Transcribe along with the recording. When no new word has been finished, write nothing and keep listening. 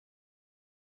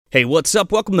Hey, what's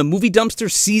up? Welcome to Movie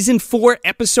Dumpster Season 4,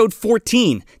 Episode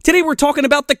 14. Today we're talking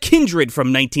about The Kindred from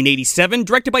 1987,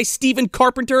 directed by Stephen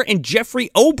Carpenter and Jeffrey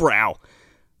Obrow.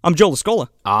 I'm Joe Lascola.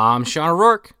 I'm Sean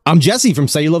O'Rourke. I'm Jesse from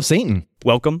Say You Love Satan.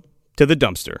 Welcome to The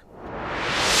Dumpster.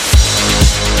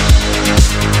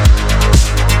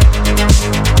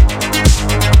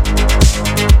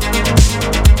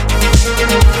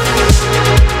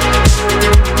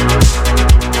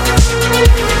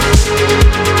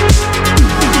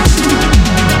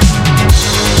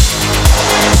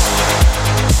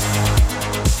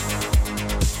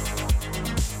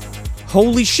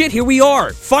 Holy shit, here we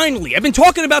are. Finally. I've been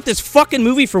talking about this fucking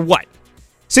movie for what?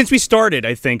 Since we started,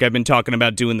 I think I've been talking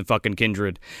about doing The fucking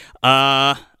Kindred.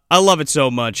 I love it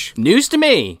so much. News to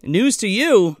me. News to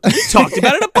you? You talked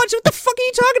about it a bunch. What the fuck are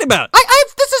you talking about?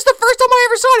 This is the first time I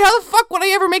ever saw it. How the fuck would I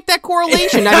ever make that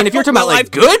correlation? I mean, if you're talking about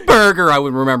like Good Burger, I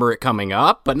would remember it coming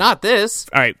up, but not this.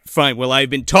 All right, fine. Well, I've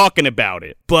been talking about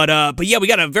it. But yeah, we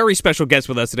got a very special guest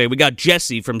with us today. We got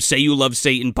Jesse from Say You Love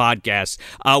Satan podcast.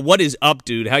 What is up,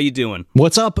 dude? How you doing?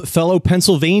 What's up, fellow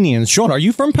Pennsylvanians? Sean, are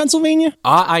you from Pennsylvania?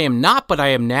 I am not, but I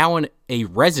am now a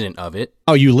resident of it.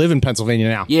 Oh, you live in Pennsylvania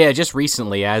now? Yeah, just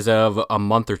recently, as of a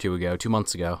month or 2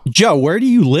 months ago. Joe, where do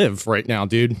you live right now,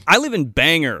 dude? I live in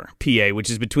Bangor, PA, which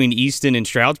is between Easton and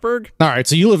Stroudsburg. All right,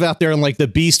 so you live out there in like the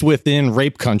beast within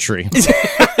rape country.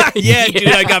 Yeah, dude,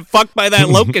 I got fucked by that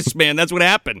locust man. That's what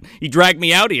happened. He dragged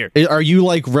me out here. Are you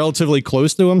like relatively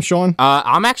close to him, Sean?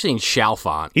 I'm actually in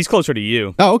Chalfont. He's closer to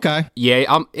you. Oh, okay.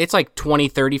 Yeah, it's like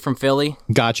 20-30 from Philly.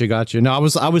 Gotcha. No,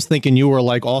 I was thinking you were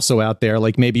like also out there.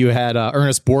 Like maybe you had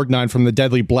Ernest Borgnine from The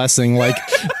Deadly Blessing, like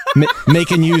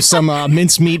making you some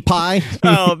mincemeat pie.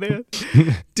 Oh, man.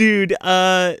 Dude,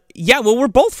 yeah, well, we're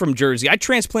both from Jersey. I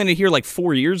transplanted here like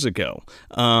 4 years ago.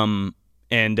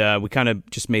 And we kind of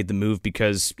just made the move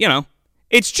because, you know,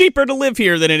 it's cheaper to live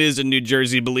here than it is in New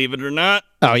Jersey, believe it or not.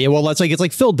 Oh, yeah, well, it's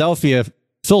like Philadelphia.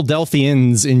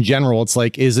 Philadelphians in general, it's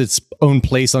like is its own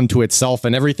place unto itself,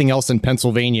 and everything else in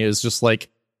Pennsylvania is just like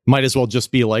might as well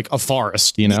just be like a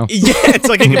forest, you know? Yeah, it's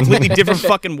like a completely different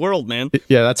fucking world, man.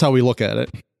 Yeah, that's how we look at it.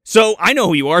 So I know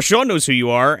who you are. Sean knows who you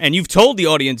are, and you've told the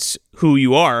audience who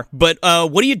you are. But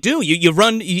what do? You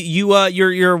run.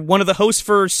 You're one of the hosts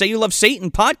for Say You Love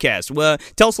Satan podcast.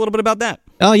 Tell us a little bit about that.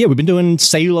 Oh yeah, we've been doing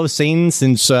Say You Love Satan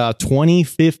since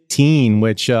 2015,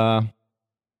 which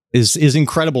is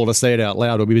incredible to say it out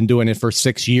loud. We've been doing it for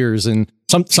 6 years, and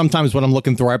sometimes when I'm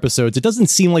looking through our episodes, it doesn't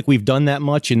seem like we've done that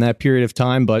much in that period of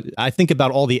time. But I think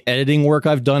about all the editing work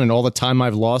I've done and all the time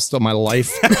I've lost on my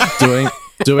life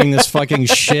doing this fucking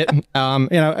shit.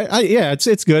 Yeah,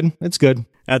 it's good. It's good.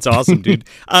 That's awesome, dude.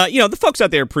 The folks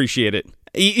out there appreciate it.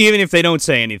 Even if they don't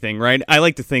say anything, right? I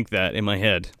like to think that in my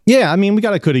head. Yeah, I mean, we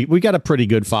got a pretty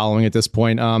good following at this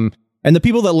point. And the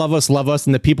people that love us,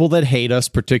 and the people that hate us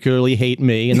particularly hate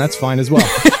me, and that's fine as well.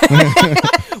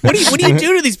 What do you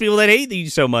do to these people that hate you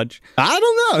so much? I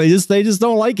don't know. They just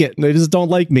don't like it. They just don't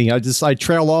like me. I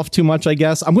trail off too much, I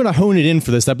guess. I'm gonna hone it in for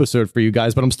this episode for you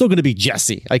guys, but I'm still gonna be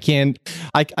Jesse. I can't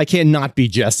not be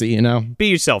Jesse, you know? Be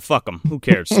yourself. Fuck them. Who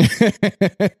cares?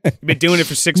 You've been doing it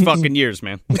for 6 fucking years,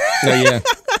 man. Yeah.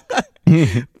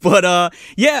 But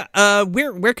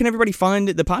where can everybody find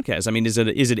the podcast? I mean, is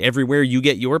it everywhere you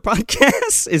get your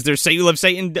podcasts? Is there Say You Love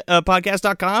Satan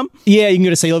podcast.com? Yeah, you can go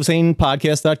to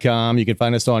sayyoulove.podcast.com. You can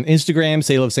find us on Instagram,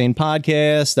 Say You Love Satan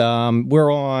podcast.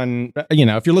 We're on,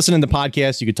 if you're listening to the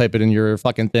podcast, you could type it in your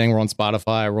fucking thing. We're on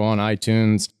Spotify. We're on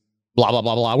iTunes. Blah blah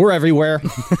blah blah. We're everywhere.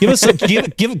 Give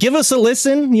us a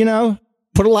listen.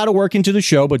 Put a lot of work into the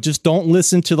show, but just don't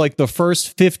listen to like the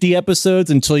first 50 episodes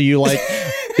until you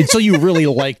really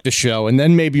like the show, and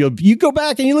then maybe you go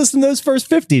back and you listen to those first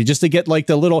 50 just to get like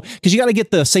the little, because you got to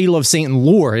get the Say You Love Satan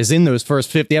lore is in those first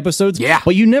 50 episodes. Yeah,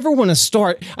 but you never want to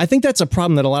start. I think that's a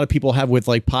problem that a lot of people have with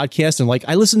like podcasts, and like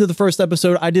I listened to the first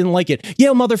episode, I didn't like it. Yeah,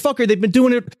 motherfucker, they've been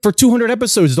doing it for 200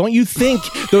 episodes. Don't you think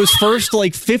those first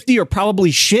like 50 are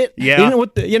probably shit? Yeah,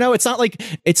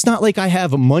 it's not like I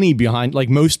have money behind, like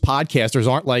most podcasters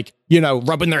aren't like,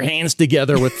 rubbing their hands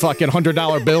together with fucking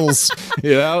 $100 bills,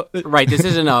 Right, this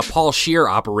isn't a Paul Scheer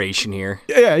operation here.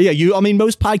 Yeah.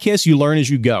 Most podcasts you learn as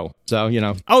you go. So,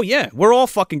 Oh, yeah. We're all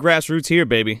fucking grassroots here,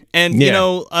 baby. And,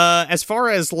 as far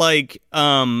as like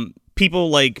people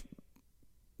like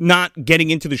not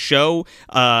getting into the show,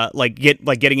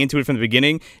 getting into it from the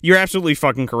beginning, you're absolutely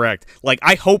fucking correct. Like,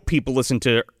 I hope people listen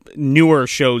to newer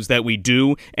shows that we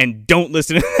do and don't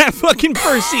listen to that fucking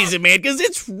first season, man, because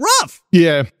it's rough.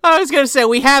 Yeah. I was going to say,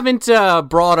 we haven't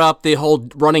brought up the whole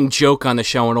running joke on the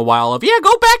show in a while of,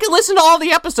 go back and listen to all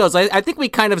the episodes. I think we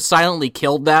kind of silently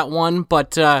killed that one,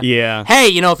 but yeah. Hey,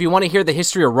 if you want to hear the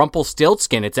history of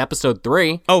Rumpelstiltskin, it's episode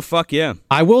 3. Oh, fuck yeah.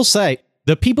 I will say,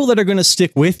 the people that are going to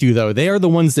stick with you, though, they are the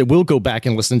ones that will go back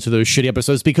and listen to those shitty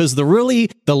episodes, because the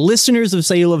listeners of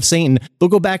Say You Love Satan, they'll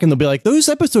go back and they'll be like, those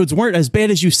episodes weren't as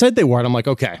bad as you said they were. And I'm like,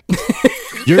 okay,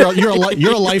 you're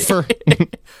a lifer.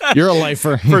 You're a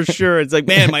lifer. For sure. It's like,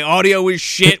 man, my audio was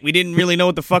shit. We didn't really know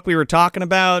what the fuck we were talking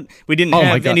about. We didn't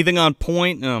have anything on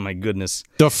point. Oh, my goodness.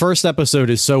 The first episode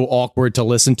is so awkward to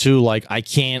listen to. Like, I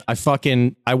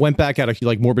went back out of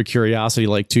morbid curiosity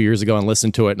like 2 years ago and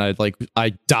listened to it, and I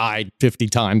died 50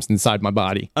 times inside my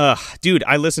body. Dude,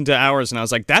 I listened to ours and I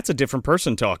was like, that's a different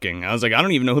person talking. I was like, I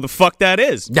don't even know who the fuck that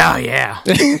is. Oh, yeah.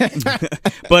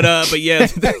 But yeah,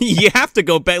 you have to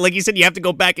go back. Like you said, you have to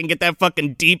go back and get that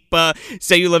fucking deep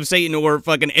Say You Love Satan or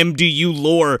fucking MDU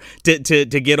lore to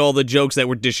get all the jokes that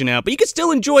we're dishing out. But you can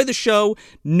still enjoy the show.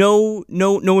 No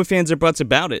ifs, ands, or buts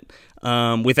about it.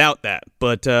 Without that,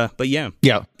 but yeah.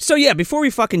 So yeah, before we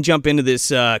fucking jump into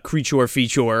this creature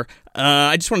feature,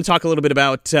 I just want to talk a little bit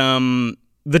about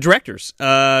the directors.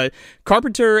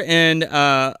 Carpenter and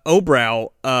Obrow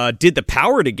did The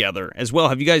Power together as well.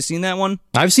 Have you guys seen that one?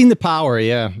 I've seen The Power.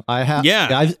 Yeah, I have.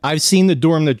 Yeah, I've seen The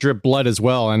Dorm That Dripped Blood as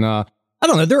well, and I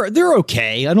don't know. They're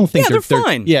okay. I don't think they're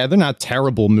fine. They're not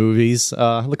terrible movies.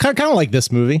 Kind of like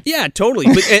this movie. Yeah, totally.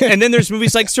 But, and then there's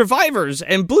movies like Survivors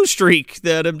and Blue Streak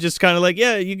that I'm just kind of like,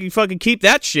 yeah, you can fucking keep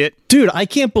that shit. Dude, I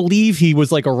can't believe he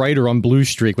was like a writer on Blue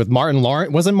Streak with Martin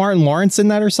Lawrence. Wasn't Martin Lawrence in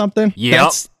that or something? Yeah.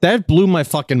 That blew my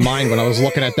fucking mind when I was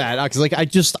looking at that.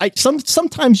 Because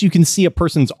sometimes you can see a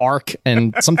person's arc,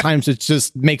 and sometimes it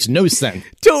just makes no sense.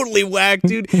 Totally whack,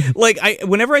 dude. Like,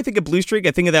 whenever I think of Blue Streak,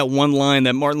 I think of that one line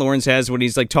that Martin Lawrence has when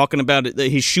he's like talking about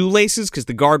his shoelaces because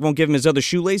the guard won't give him his other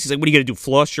shoelaces. He's like, "What are you gonna do?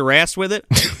 Floss your ass with it?"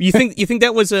 You think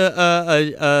that was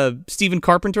a Stephen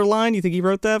Carpenter line? You think he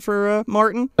wrote that for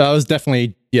Martin? It was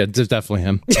definitely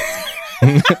him.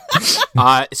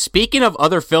 Speaking of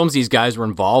other films these guys were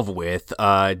involved with,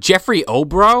 Jeffrey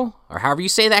Obrow, or however you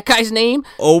say that guy's name.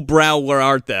 Obrow, where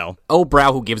art thou?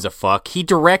 Obrow, who gives a fuck. He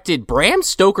directed Bram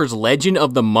Stoker's Legend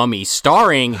of the Mummy,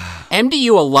 starring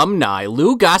MDU alumni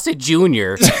Lou Gossett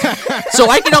Jr. So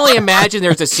I can only imagine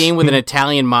there's a scene with an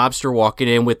Italian mobster walking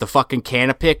in with the fucking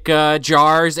Canapic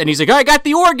jars, and he's like, I got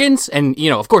the organs! And,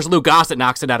 of course, Lou Gossett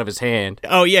knocks it out of his hand.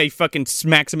 Oh, yeah, he fucking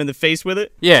smacks him in the face with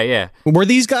it? Yeah. Were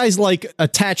these guys,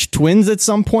 attached twins at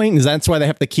some point? Is that why they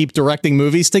have to keep directing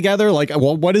movies together?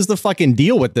 What is the fucking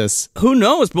deal with this? Who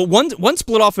knows? But one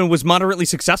split off and was moderately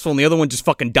successful, and the other one just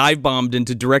fucking dive bombed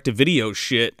into direct-to-video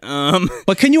shit.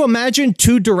 But can you imagine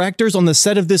 2 directors on the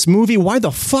set of this movie? Why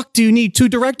the fuck do you need 2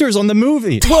 directors on the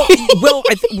movie? Well,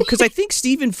 because I think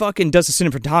Steven fucking does the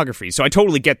cinematography, so I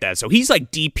totally get that. So he's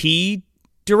like DP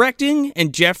directing,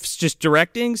 and Jeff's just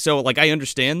directing, so I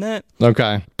understand that.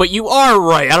 Okay. But you are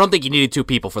right. I don't think you needed 2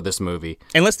 people for this movie.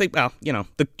 Unless they,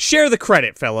 share the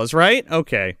credit, fellas, right?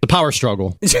 Okay. The power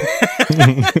struggle.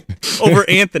 Over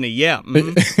Anthony, yeah.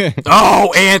 Mm-hmm.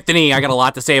 Oh, Anthony. I got a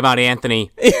lot to say about Anthony.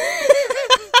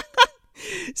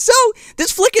 So,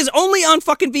 this flick is only on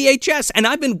fucking VHS, and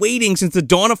I've been waiting since the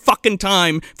dawn of fucking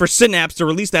time for Synapse to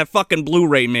release that fucking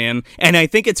Blu-ray, man. And I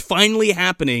think it's finally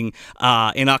happening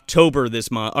in October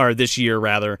this month, or this year,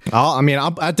 rather.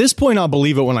 At this point, I'll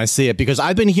believe it when I see it, because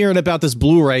I've been hearing about this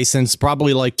Blu-ray since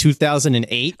probably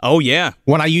 2008. Oh, yeah.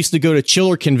 When I used to go to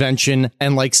Chiller Convention,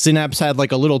 and Synapse had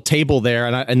a little table there,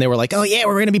 and they were like, oh yeah,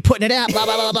 we're going to be putting it out, blah,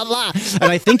 blah, blah, blah, blah.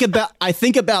 And I think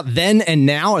about then and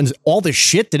now and all the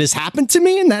shit that has happened to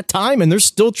me in that time, and they're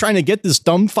still trying to get this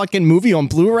dumb fucking movie on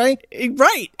Blu-ray.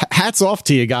 Right. Hats off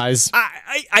to you guys.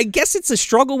 I guess it's a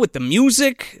struggle with the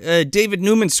music, David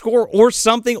Newman's score, or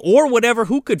something, or whatever.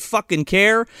 Who could fucking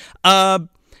care?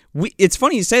 It's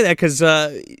funny you say that because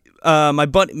me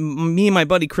and my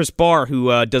buddy Chris Barr,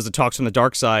 who does the Talks from the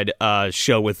Dark Side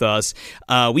show with us,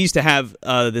 we used to have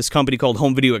this company called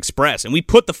Home Video Express, and we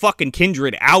put the fucking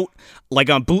Kindred out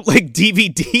on bootleg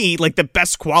DVD, the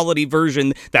best quality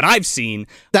version that I've seen.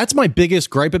 That's my biggest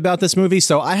gripe about this movie.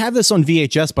 So I have this on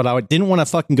VHS, but I didn't want to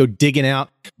fucking go digging out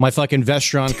my fucking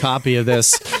Vestron copy of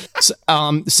this.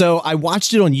 So I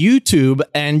watched it on YouTube,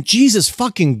 and Jesus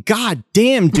fucking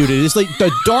goddamn, dude, it is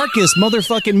the darkest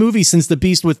motherfucking movie since The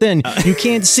Beast Within. You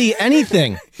can't see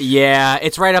anything. Yeah,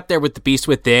 it's right up there with The Beast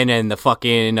Within and the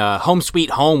fucking Home Sweet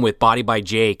Home with Body by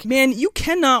Jake. Man, you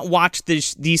cannot watch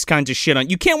these kinds of shit on.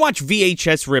 You can't watch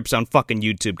VHS rips on fucking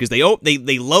YouTube because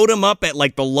they load them up at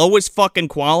like the lowest fucking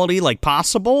quality like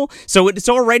possible. So it's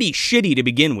already shitty to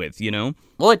begin with, you know.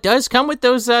 Well, it does come with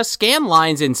those scam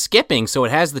lines and skipping, so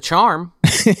it has the charm.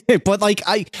 But like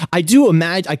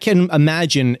I can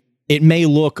imagine it may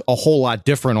look a whole lot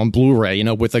different on Blu-ray, you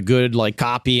know, with a good like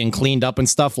copy and cleaned up and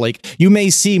stuff. Like you may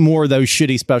see more of those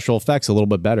shitty special effects a little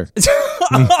bit better.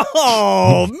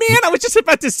 Oh man, I was just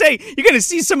about to say you're gonna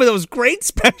see some of those great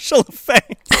special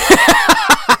effects.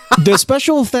 The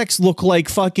special effects look like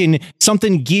fucking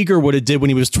something Giger would have did when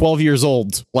he was 12 years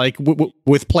old, like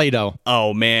with Play-Doh.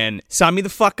 Oh man, sign me the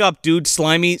fuck up, dude.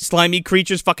 Slimy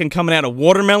creatures fucking coming out of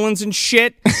watermelons and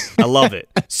shit. I love it.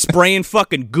 Spraying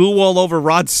fucking goo all over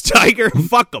Rod Steiger.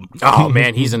 Fuck him. Oh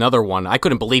man, he's another one. I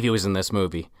couldn't believe he was in this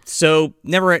movie. So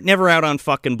never out on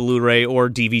fucking Blu-ray or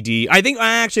DVD. I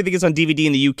actually think it's on DVD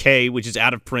in the UK, which is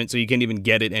out of print, so you can't even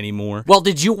get it anymore. Well,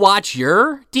 did you watch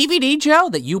your DVD, Joe,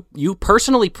 that you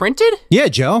personally printed? Yeah,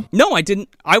 Joe. No, I didn't.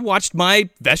 I watched my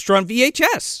Vestron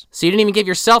VHS. So you didn't even give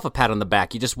yourself a pat on the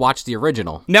back. You just watched the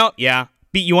original. No, yeah.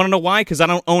 You want to know why? Because I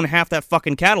don't own half that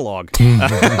fucking catalog.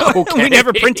 Okay. We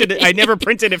never printed it. I never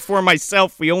printed it for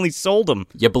myself. We only sold them.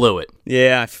 You blew it.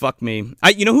 Yeah, fuck me.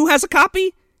 You know who has a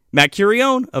copy? Matt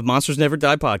Curione of Monsters Never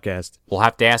Die podcast. We'll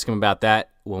have to ask him about that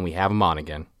when we have him on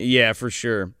again. Yeah, for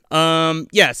sure.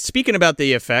 Yeah, speaking about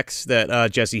the effects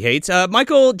that Jesse hates,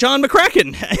 Michael John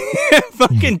McCracken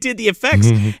fucking did the effects.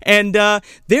 And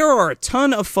there are a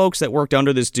ton of folks that worked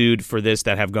under this dude for this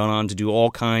that have gone on to do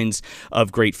all kinds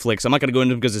of great flicks. I'm not going to go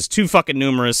into them because it's too fucking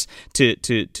numerous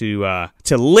to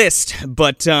list,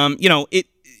 but you know,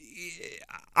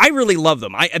 I really love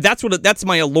them. That's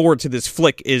my allure to this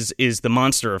flick is the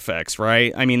monster effects,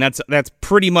 right? I mean, that's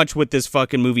pretty much what this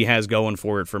fucking movie has going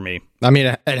for it for me. I mean,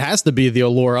 it has to be the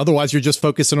allure. Otherwise, you're just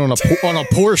focusing on a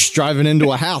Porsche driving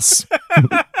into a house.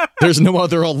 There's no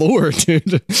other allure,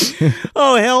 dude.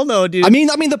 Oh hell no, dude. I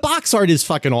mean, the box art is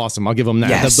fucking awesome. I'll give them that.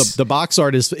 Yes. The box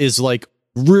art is like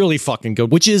really fucking good,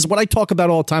 which is what I talk about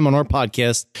all the time on our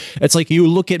podcast. It's like you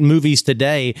look at movies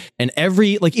today and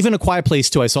even A Quiet Place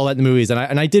 2, I saw that in the movies and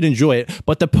I did enjoy it,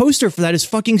 but the poster for that is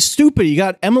fucking stupid. You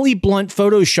got Emily Blunt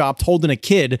photoshopped holding a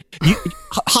kid. You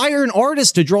hire an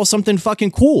artist to draw something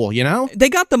fucking cool, you know? They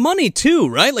got the money too,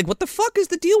 right? Like what the fuck is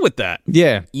the deal with that?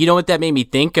 Yeah. You know what that made me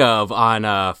think of on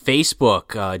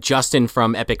Facebook? Justin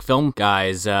from Epic Film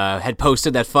Guys had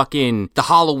posted that fucking the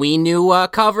Halloween new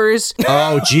covers.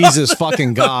 Oh, Jesus fucking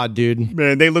God, dude.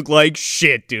 Man, they look like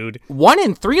shit, dude. 1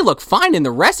 and 3 look fine, and the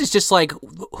rest is just like,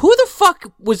 who the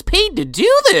fuck was paid to do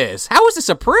this? How was this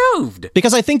approved?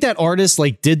 Because I think that artist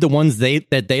like did the ones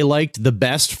that they liked the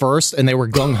best first, and they were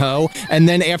gung ho, and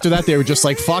then after that they were just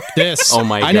like, "Fuck this!" Oh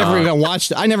my God!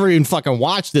 I never even fucking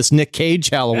watched this Nick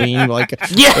Cage Halloween. Like,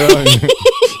 yeah.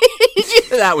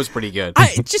 That was pretty good.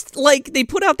 I just like they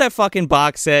put out that fucking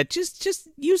box set. Just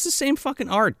use the same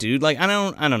fucking art, dude. Like I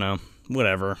don't know.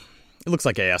 Whatever. It looks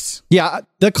like ass. Yeah,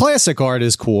 the classic art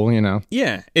is cool, you know.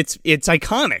 Yeah, it's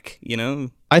iconic, you know.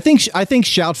 I think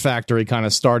Shout Factory kind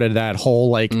of started that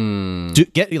whole like and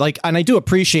I do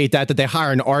appreciate that they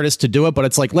hire an artist to do it, but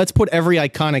it's like let's put every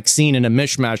iconic scene in a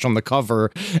mishmash on the cover,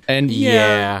 and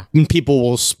people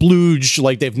will splooge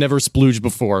like they've never splooged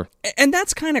before. And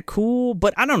that's kind of cool,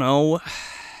 but I don't know.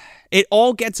 It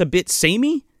all gets a bit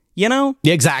samey, you know.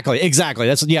 Yeah, exactly.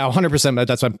 That's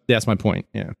 100%. That's my point.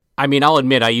 Yeah. I mean, I'll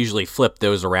admit I usually flip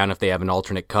those around if they have an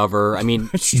alternate cover. I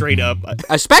mean, straight up.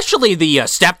 Especially the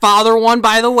Stepfather one,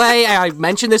 by the way. I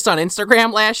mentioned this on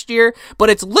Instagram last year,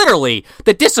 but it's literally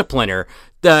the Discipliner.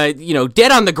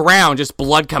 Dead on the ground, just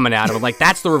blood coming out of him. Like,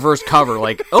 that's the reverse cover.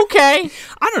 Like, okay.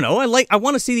 I don't know. I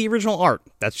want to see the original art.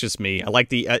 That's just me. I like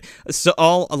that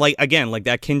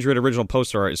Kindred original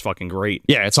poster art is fucking great.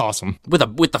 Yeah, it's awesome.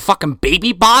 With the fucking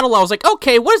baby bottle, I was like,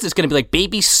 okay, what is this going to be? Like,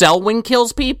 baby Selwyn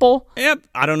kills people? Yep.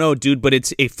 I don't know, dude, but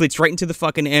it fits right into the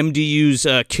fucking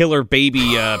MDU's killer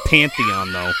baby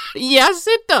pantheon, though. Yes,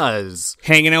 it does.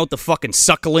 Hanging out with the fucking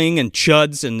suckling and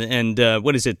chuds and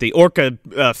what is it? The orca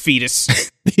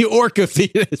fetus. The orca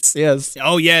fetus, yes.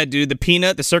 Oh, yeah, dude.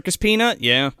 The circus peanut,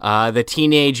 yeah. The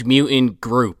Teenage Mutant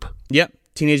Group. Yep.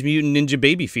 Teenage Mutant Ninja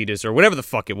Baby Fetus, or whatever the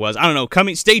fuck it was. I don't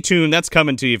know. Stay tuned. That's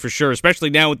coming to you for sure, especially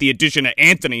now with the addition of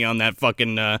Anthony on that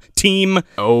fucking team.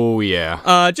 Oh,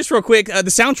 yeah. Just real quick, the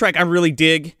soundtrack I really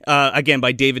dig, again,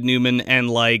 by David Newman, and,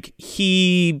 like,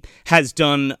 he has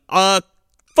done a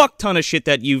fuck ton of shit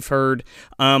that you've heard.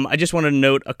 I just want to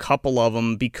note a couple of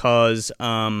them because...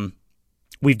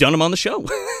 we've done them on the show.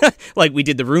 Like, we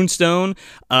did the Runestone.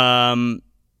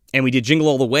 and we did Jingle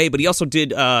All the Way, but he also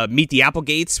did Meet the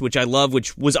Applegates, which I love,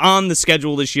 which was on the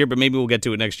schedule this year, but maybe we'll get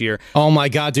to it next year. Oh my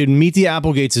God, dude. Meet the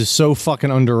Applegates is so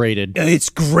fucking underrated. It's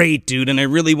great, dude, and I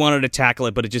really wanted to tackle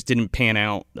it, but it just didn't pan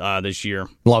out this year.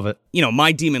 Love it. You know,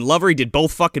 My Demon Lover, he did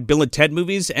both fucking Bill and Ted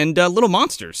movies, and Little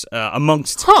Monsters,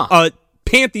 amongst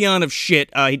pantheon of shit.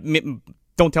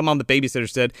 Don't Tell Mom the Babysitter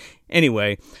said.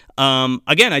 Anyway,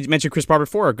 again, I mentioned Chris Barr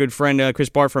before, our good friend Chris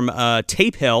Barr from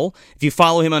Tape Hill. If you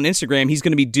follow him on Instagram, he's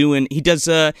going to be he does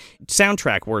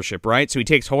soundtrack worship, right? So he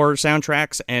takes horror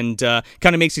soundtracks and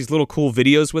kind of makes these little cool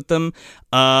videos with them.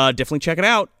 Definitely check it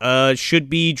out. Should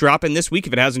be dropping this week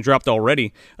if it hasn't dropped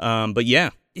already. But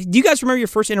yeah. Do you guys remember your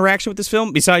first interaction with this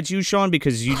film, besides you, Sean,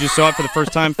 because you just saw it for the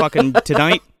first time fucking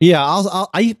tonight? Yeah,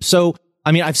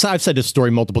 I've said this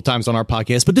story multiple times on our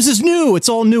podcast, but this is new. It's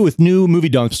all new with new Movie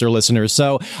Dumpster listeners.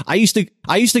 So I used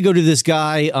to go to this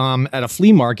guy at a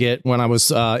flea market when I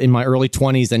was in my early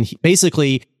 20s, and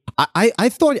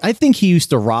I think he used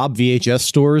to rob VHS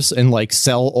stores and like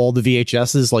sell all the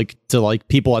VHSs like to like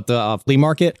people at the flea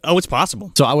market. Oh, it's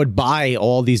possible. So I would buy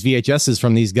all these VHSs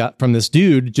from this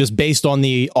dude just based on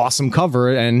the awesome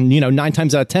cover, and 9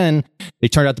 times out of 10 they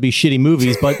turned out to be shitty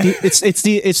movies. But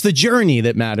it's the journey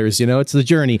that matters. It's the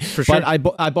journey. For sure.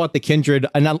 But I bought The Kindred,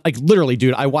 and literally,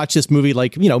 dude, I watched this movie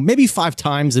maybe 5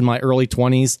 times in my early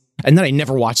 20s, and then I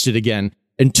never watched it again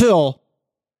until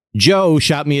Joe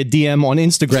shot me a DM on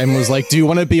Instagram and was like, do you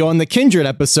want to be on the Kindred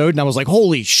episode? And I was like,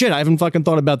 holy shit, I haven't fucking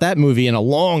thought about that movie in a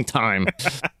long time.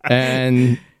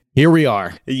 And here we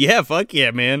are. Yeah, fuck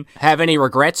yeah, man. Have any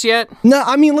regrets yet? No,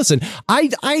 I mean, listen, I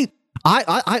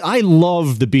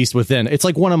love The Beast Within. It's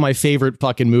like one of my favorite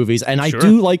fucking movies. And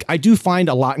Sure. I do find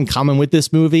a lot in common with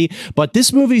this movie, but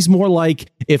this movie's more like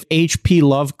if H.P.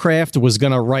 Lovecraft was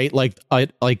going to write like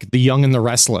The Young and the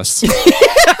Restless.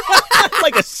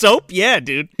 Like a soap? Yeah,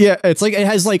 dude. Yeah, it's like it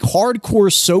has like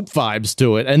hardcore soap vibes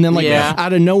to it, and then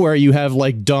out of nowhere you have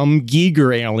like dumb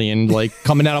Giger alien like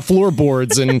coming out of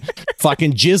floorboards and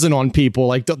fucking jizzing on people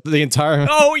like the entire.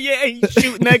 Oh yeah, he's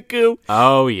shooting that goo.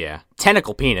 Oh yeah,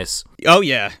 tentacle penis. Oh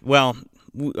yeah. Well,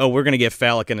 we're gonna get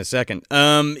phallic in a second.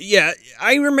 Yeah,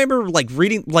 I remember like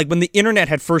reading like when the internet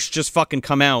had first just fucking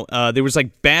come out. There was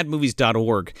like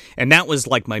badmovies.org, and that was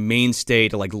like my mainstay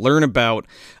to like learn about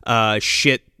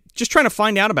shit. Just trying to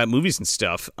find out about movies and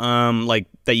stuff, like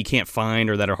that you can't find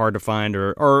or that are hard to find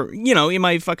or in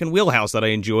my fucking wheelhouse that I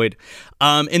enjoyed.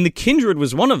 And The Kindred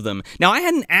was one of them. Now, I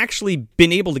hadn't actually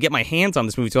been able to get my hands on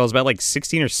this movie until I was about like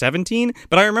 16 or 17,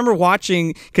 but I remember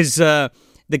watching because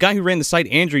the guy who ran the site,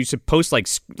 Andrew, used to post like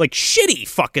shitty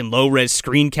fucking low-res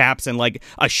screen caps and like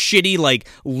a shitty like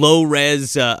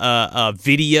low-res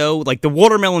video. Like the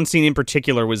watermelon scene in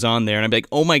particular was on there, and I'm like,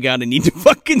 oh my god, I need to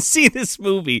fucking see this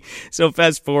movie. So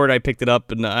fast forward, I picked it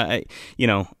up, and a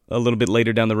little bit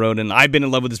later down the road, and I've been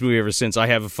in love with this movie ever since. I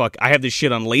have this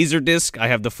shit on Laserdisc. I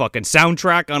have the fucking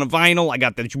soundtrack on a vinyl. I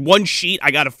got the one sheet.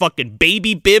 I got a fucking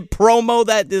Baby Bib promo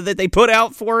that they put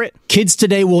out for it. Kids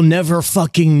today will never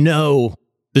fucking know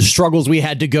the struggles we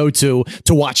had to go to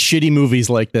watch shitty movies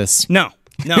like this. No.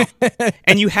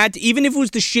 And you had to, even if it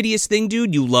was the shittiest thing,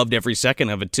 dude, you loved every second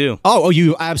of it too.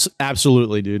 You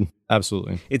absolutely, dude.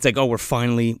 Absolutely. It's like, oh, we're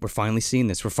finally seeing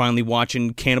this. We're finally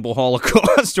watching Cannibal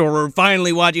Holocaust, or we're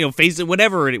finally watching, Face It,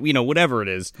 whatever it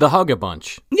is. The Hug a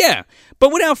Bunch. Yeah.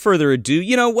 But without further ado,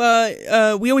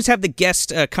 we always have the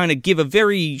guest kind of give a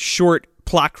very short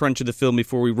plot crunch of the film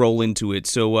before we roll into it.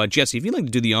 So, Jesse, if you'd like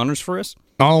to do the honors for us.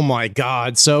 Oh my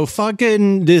god. So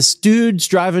fucking this dude's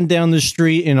driving down the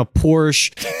street in a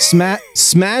Porsche,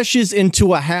 smashes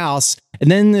into a house,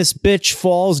 and then this bitch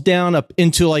falls down up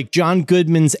into like John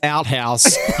Goodman's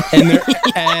outhouse,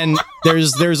 and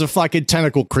there's a fucking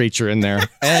tentacle creature in there.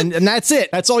 And that's it.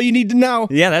 That's all you need to know.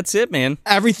 Yeah, that's it, man.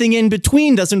 Everything in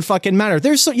between doesn't fucking matter.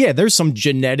 There's some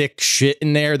genetic shit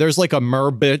in there. There's like a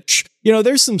mer bitch.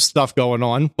 There's some stuff going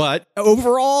on, but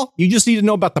overall, you just need to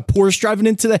know about the Porsche driving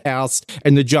into the house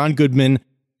and the John Goodman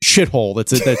shithole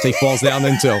that he falls down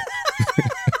into.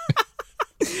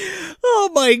 Oh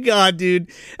my god,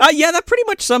 dude. Yeah, that pretty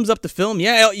much sums up the film.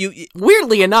 Yeah,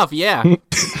 weirdly enough, yeah.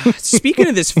 Speaking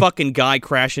of this fucking guy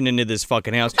crashing into this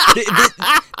fucking house,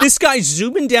 this guy's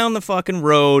zooming down the fucking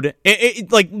road.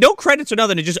 Like, no credits or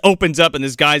nothing. It just opens up and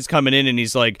this guy's coming in and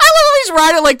he's like, I love how he's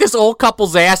riding like this old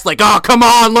couple's ass, like, oh, come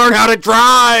on, learn how to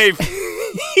drive.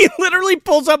 He literally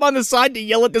pulls up on the side to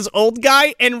yell at this old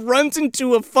guy and runs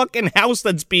into a fucking house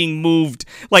that's being moved,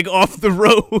 like, off the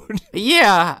road.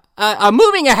 Yeah, I'm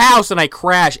moving a house and I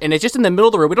crash, and it's just in the middle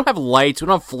of the road. We don't have lights, we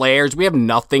don't have flares, we have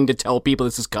nothing to tell people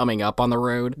this is coming up on the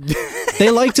road.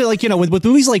 They like to, like, with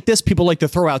movies like this, people like to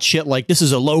throw out shit like, this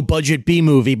is a low-budget B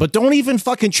movie, but don't even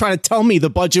fucking try to tell me the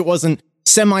budget wasn't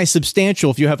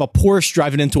semi-substantial if you have a Porsche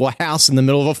driving into a house in the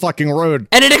middle of a fucking road.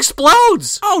 And it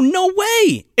explodes! Oh, no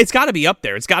way. It's got to be up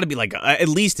there. It's got to be like at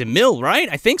least a mil, right?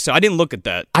 I think so. I didn't look at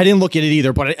that. I didn't look at it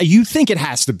either, but you think it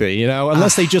has to be,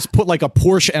 unless they just put like a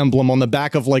Porsche emblem on the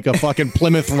back of like a fucking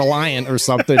Plymouth Reliant or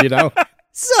something,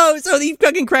 So they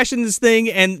fucking crash in this thing,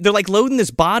 and they're like loading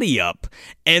this body up,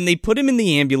 and they put him in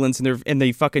the ambulance, and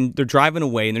they're driving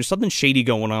away, and there's something shady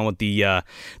going on with the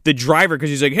driver, because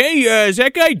he's like, hey, is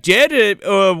that guy dead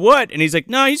or what? And he's like,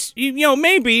 no, he's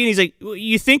maybe, and he's like,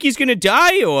 you think he's gonna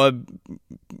die, or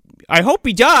I hope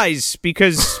he dies,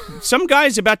 because some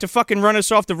guy's about to fucking run us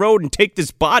off the road and take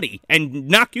this body and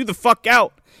knock you the fuck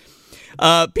out.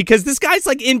 Because this guy's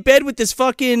like in bed with this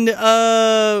fucking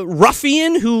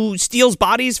ruffian who steals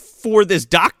bodies for this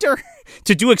doctor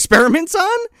to do experiments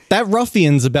on. That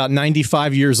ruffian's about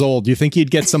 95 years old. Do you think he'd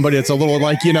get somebody that's a little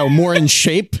like, more in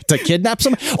shape to kidnap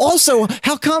someone? Also,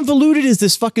 how convoluted is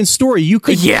this fucking story? You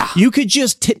could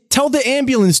just tell the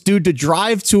ambulance dude to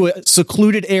drive to a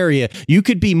secluded area. You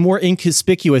could be more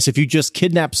inconspicuous if you just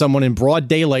kidnap someone in broad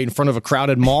daylight in front of a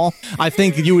crowded mall. I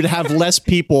think you would have less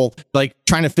people like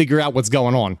trying to figure out what's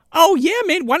going on. Oh yeah,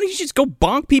 man. Why don't you just go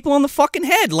bonk people on the fucking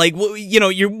head? Like,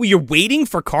 you're waiting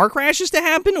for car crashes to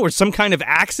happen or some kind of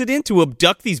accident to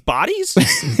abduct these bodies?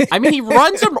 I mean, he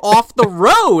runs them off the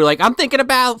road. Like, I'm thinking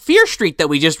about Fear Street that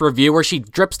we just reviewed, where she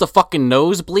drips the fucking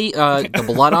nosebleed, the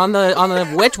blood on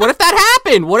the witch. What if that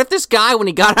happened? What if this guy, when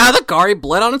he got out of the car, he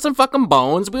bled on some fucking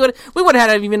bones? We would have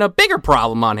had even a bigger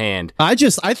problem on hand. I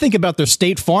think about their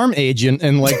State Farm agent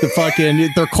and like the fucking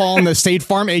they're calling the State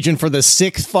Farm agent for the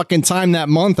 6th fucking time that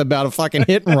month about a fucking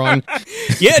hit and run.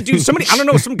 Yeah, dude.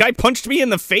 Some guy punched me in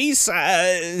the face.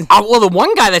 Well, the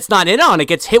one guy that's not in on it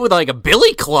gets hit with like a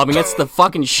billy club and gets the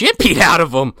fucking shit beat out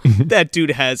of him. That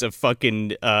dude has a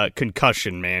fucking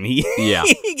concussion, man.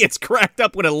 He gets cracked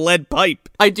up with a lead pipe.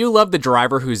 I do love the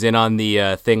driver who's in on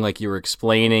the thing, like you were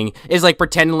explaining, is like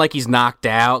pretending like he's knocked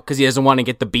out because he doesn't want to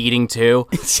get the beating too.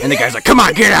 And the guy's like, come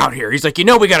on, get out here. He's like,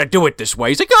 we got to do it this way.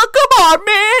 He's like, oh, come on,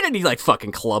 man. And he like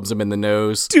fucking clubs him in the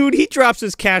nose. Dude, he drops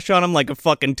his cash on him like a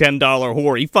fucking $10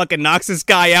 whore. He fucking knocks this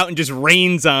guy out and just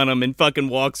rains on him and fucking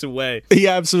walks away. He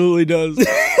absolutely does.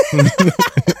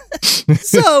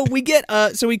 So we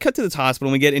cut to this hospital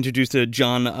and we get introduced to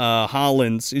John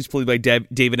Hollins, who's played by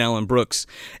David Allen Brooks.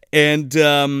 And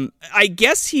I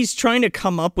guess he's trying to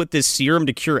come up with this serum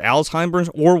to cure Alzheimer's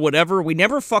or whatever. We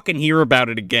never fucking hear about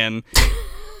it again.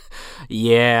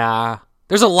 Yeah.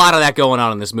 There's a lot of that going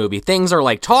on in this movie. Things are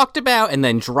like talked about and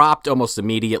then dropped almost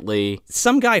immediately.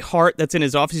 Some guy, Hart, that's in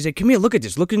his office, he's like, come here, look at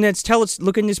this. Look in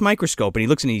this microscope. And he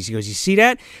looks and he goes, you see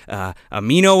that?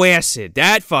 Amino acid.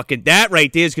 That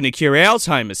right there is going to cure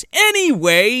Alzheimer's.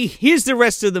 Anyway, here's the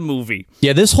rest of the movie.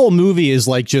 Yeah, this whole movie is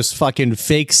like just fucking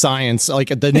fake science. Like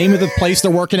the name of the place they're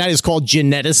working at is called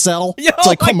Geneticell. It's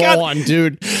like, come on,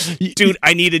 dude. Dude,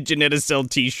 I need a Geneticell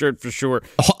t-shirt for sure.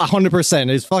 100%.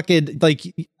 It's fucking like,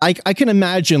 I can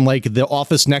imagine like the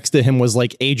office next to him was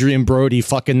like Adrian Brody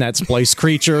fucking that splice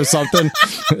creature or something.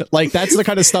 Like that's the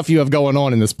kind of stuff you have going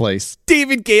on in this place.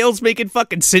 David Gale's making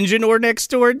fucking Sinjanor next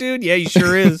door, dude. Yeah, he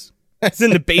sure is. It's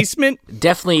in the basement.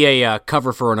 Definitely a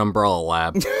cover for an Umbrella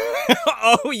Lab.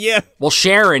 Oh, yeah. Well,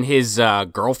 Sharon, his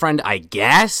girlfriend, I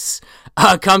guess,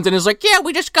 comes in and is like, yeah,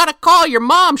 we just got to call your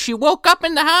mom. She woke up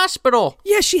in the hospital.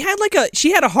 Yeah, she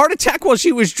had a heart attack while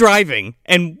she was driving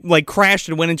and like crashed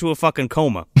and went into a fucking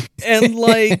coma. And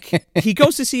like he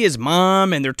goes to see his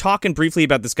mom and they're talking briefly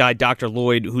about this guy, Dr.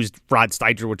 Lloyd, who's Rod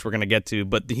Steiger, which we're going to get to.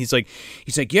 But he's like,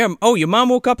 yeah, oh, your mom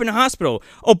woke up in the hospital.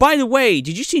 Oh, by the way,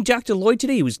 did you see Dr. Lloyd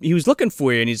today? He was looking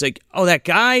for you. And he's like, oh, that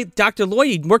guy, Dr. Lloyd,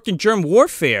 he worked in germ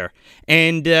warfare.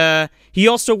 And he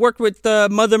also worked with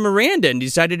Mother Miranda and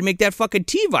decided to make that fucking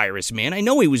T-virus, man. I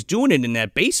know he was doing it in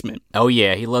that basement. Oh,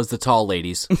 yeah, he loves the tall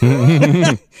ladies.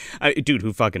 Dude,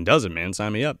 who fucking doesn't, man?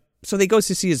 Sign me up. So they goes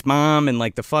to see his mom and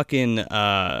like the fucking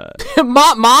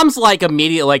Mom's like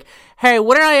immediately like, hey,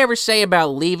 what did I ever say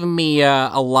about leaving me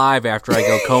alive after I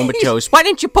go comatose? Why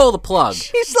didn't you pull the plug?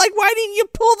 She's like, why didn't you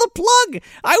pull the plug?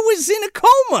 I was in a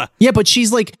coma. Yeah, but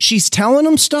she's telling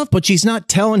him stuff, but she's not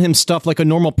telling him stuff like a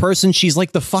normal person. She's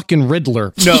like the fucking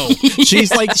Riddler. No.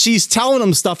 She's telling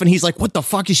him stuff and he's like, what the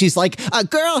fuck? And she's like, a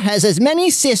girl has as many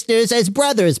sisters as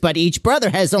brothers, but each brother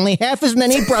has only half as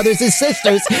many brothers as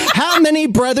sisters. How many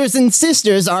brothers and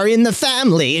sisters are in the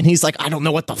family? And he's like, I don't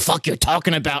know what the fuck you're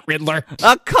talking about, Riddler.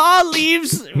 A car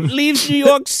leaves New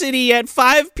York City at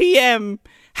 5 p.m.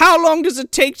 How long does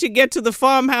it take to get to the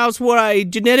farmhouse where I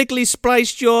genetically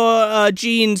spliced your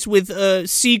genes with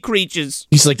sea creatures?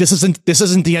 He's like, this isn't the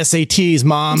SATs,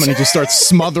 Mom, and he just starts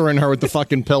smothering her with the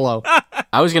fucking pillow.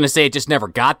 I was gonna say it just never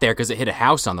got there because it hit a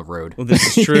house on the road. Well,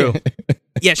 this is true.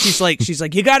 Yeah, she's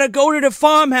like, you gotta go to the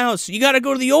farmhouse. You gotta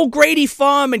go to the old Grady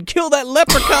farm and kill that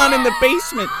leprechaun in the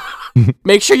basement.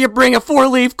 Make sure you bring a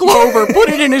 4-leaf clover. Put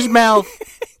it in his mouth.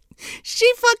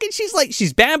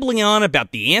 She's babbling on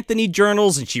about the Anthony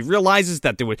journals, and she realizes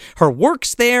that her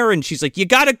work's there, and she's like, you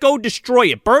gotta go destroy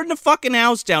it. Burn the fucking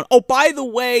house down. Oh, by the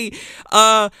way,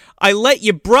 I let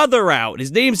your brother out.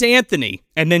 His name's Anthony.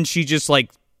 And then she just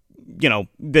like,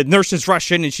 the nurses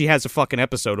rush in and she has a fucking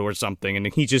episode or something,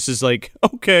 and he just is like,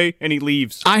 okay, and he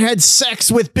leaves. I had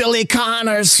sex with Billy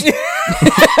Connors.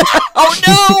 Oh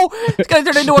no! It's gonna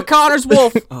turn into a Connors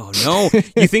wolf. Oh no.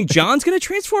 You think John's gonna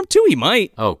transform too? He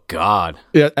might. Oh god.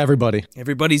 Yeah,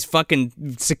 everybody's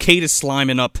fucking cicada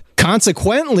sliming up.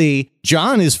 Consequently,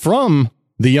 John is from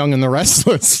The Young and the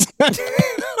Restless.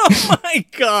 Oh my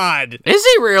god. Is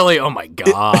he really? Oh my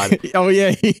god. Oh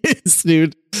yeah, he is,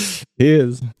 dude. He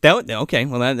is. Okay,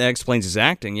 well that explains his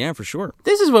acting, yeah, for sure.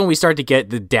 This is when we start to get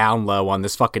the down low on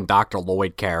this fucking Dr.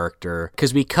 Lloyd character,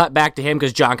 because we cut back to him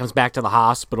because John comes back to the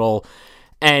hospital,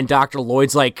 and Dr.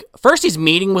 Lloyd's like, first he's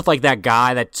meeting with like that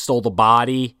guy that stole the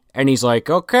body, and he's like,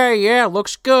 okay, yeah,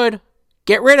 looks good.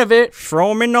 Get rid of it.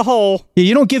 Throw him in the hole. Yeah,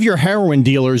 you don't give your heroin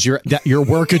dealers your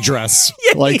work address.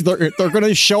 Yeah, like they're going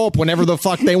to show up whenever the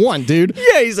fuck they want, dude.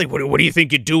 Yeah, he's like, what do you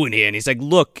think you're doing here? And he's like,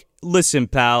 look, listen,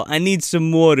 pal, I need some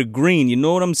more to green. You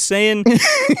know what I'm saying?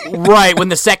 Right, when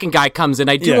the second guy comes in,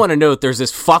 I do want to note there's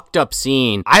this fucked up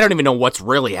scene. I don't even know what's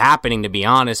really happening, to be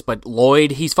honest, but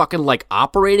Lloyd, he's fucking like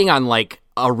operating on like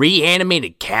a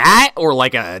reanimated cat or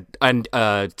like a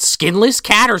skinless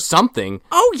cat or something.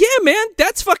 Oh yeah, man,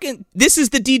 that's fucking. This is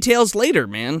the details later,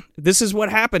 man. This is what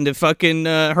happened to fucking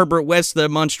Herbert West, the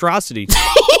monstrosity.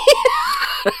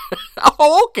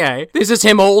 Oh, okay. This is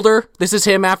him older. This is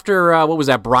him after what was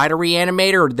that, Bride of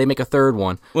Reanimator, or did they make a third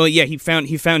one? Well, yeah, he found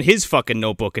his fucking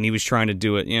notebook and he was trying to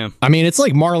do it. Yeah. I mean, it's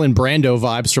like Marlon Brando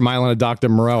vibes from Island of Dr.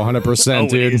 Moreau, 100%,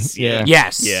 dude. It is, yeah.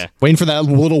 Yes. Yeah. Waiting for that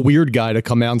little weird guy to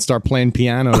come out and start playing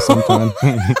piano sometime.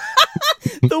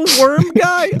 The worm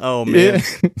guy? Oh man.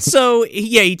 Yeah. So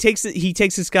yeah, he takes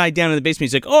this guy down in the basement.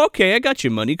 He's like, "Oh, okay, I got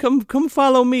your money. Come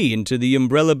follow me into the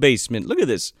umbrella basement. Look at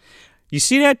this. You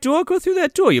see that door? Go through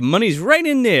that door. Your money's right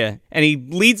in there." And he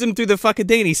leads him through the fucking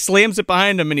thing, and he slams it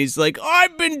behind him, and he's like,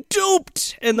 "I've been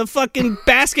duped." And the fucking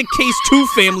Basket Case 2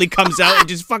 family comes out and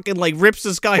just fucking like rips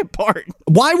this guy apart.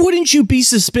 Why wouldn't you be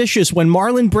suspicious when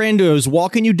Marlon Brando is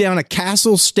walking you down a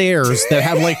castle stairs that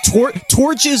have like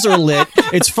torches are lit?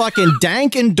 It's fucking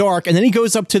dank and dark, and then he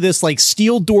goes up to this like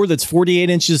steel door that's 48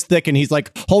 inches thick, and he's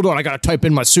like, "Hold on, I gotta type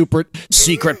in my super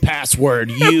secret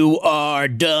password. You are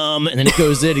dumb." And then he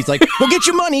goes in. He's like, "Go get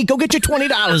your money. Go get your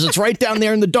 $20. It's right down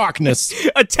there in the darkness."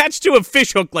 Attached to a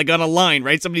fish hook, like on a line,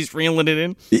 right? Somebody's reeling it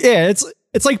in. Yeah,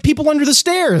 it's like people under the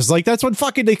stairs. Like that's what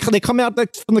fucking they come out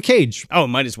from the cage. Oh, it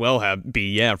might as well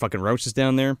be. Yeah, fucking roaches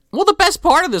down there. Well, the best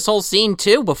part of this whole scene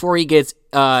too, before he gets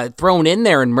thrown in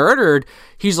there and murdered,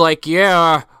 he's like,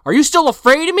 "Yeah, are you still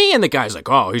afraid of me?" And the guy's like,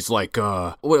 "Oh," he's like,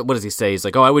 what does he say? He's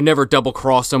like, "Oh, I would never double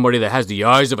cross somebody that has the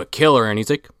eyes of a killer." And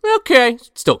he's like, "Okay,"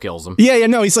 still kills him. Yeah,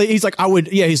 no, he's like, "I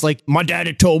would." Yeah, he's like, "My dad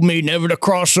had told me never to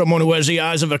cross someone who has the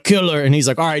eyes of a killer." And he's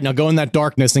like, "All right, now go in that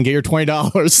darkness and get your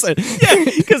 $20." Yeah,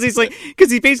 because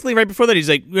he basically right before that he's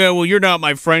like, "Yeah, well, you're not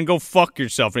my friend. Go fuck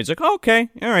yourself." And he's like, oh, "Okay,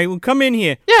 all right, well, come in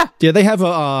here." Yeah, they have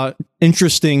a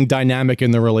interesting dynamic in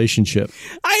the relationship.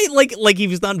 I like he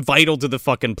was not vital to the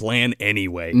fucking plan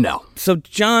anyway. No. So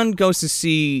John goes to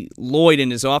see Lloyd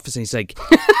in his office, and he's like,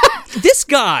 "This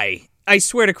guy." I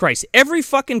swear to Christ, every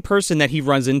fucking person that he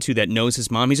runs into that knows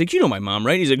his mom, he's like, "You know my mom,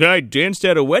 right?" He's like, "I danced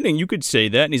at a wedding. You could say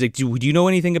that." And he's like, do you know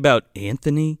anything about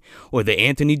Anthony or the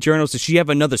Anthony journals? Does she have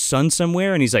another son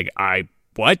somewhere? And he's like,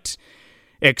 what?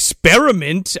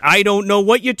 Experiment? I don't know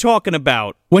what you're talking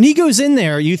about. When he goes in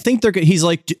there, you think he's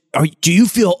like, do you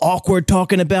feel awkward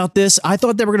talking about this? I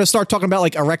thought they were going to start talking about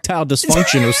like erectile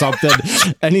dysfunction or something.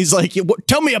 And he's like,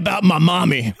 "Tell me about my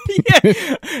mommy." Yeah.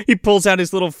 He pulls out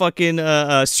his little fucking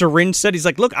syringe set. He's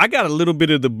like, "Look, I got a little bit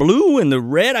of the blue and the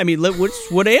red. I mean,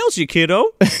 what ails you, kiddo?"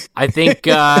 I think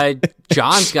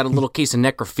John's got a little case of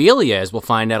necrophilia, as we'll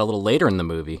find out a little later in the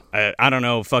movie. I don't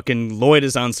know. Fucking Lloyd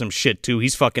is on some shit, too.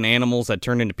 He's fucking animals that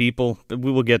turn into people.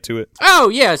 We will get to it. Oh,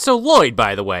 yeah. So Lloyd,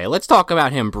 by the way, let's talk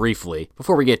about him briefly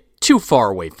before we get too far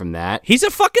away from that. He's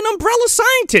a fucking umbrella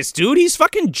scientist, dude. He's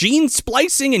fucking gene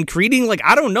splicing and creating, like,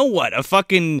 I don't know what,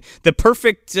 the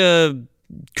perfect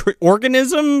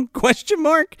organism, question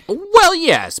mark? Well,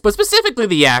 yes, but specifically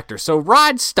the actor. So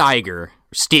Rod Steiger,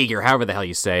 however the hell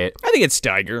you say it. I think it's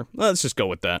Steiger. Let's just go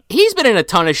with that. He's been in a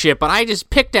ton of shit, but I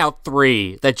just picked out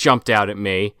 3 that jumped out at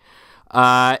me.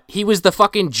 He was the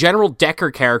fucking General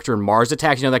Decker character in Mars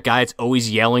Attacks. You know, that guy that's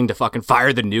always yelling to fucking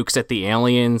fire the nukes at the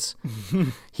aliens?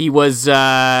 He was,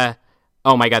 oh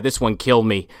my god, this one killed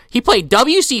me. He played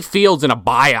W.C. Fields in a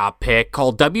biopic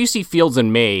called W.C. Fields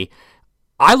and Me.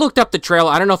 I looked up the trailer.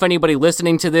 I don't know if anybody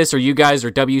listening to this or you guys are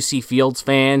W.C. Fields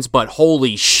fans, but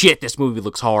holy shit, this movie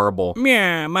looks horrible.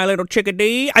 Yeah, my little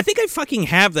chickadee. I think I fucking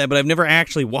have that, but I've never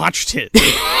actually watched it.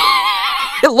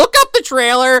 Look up the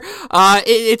trailer.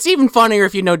 It's even funnier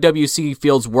if you know W.C.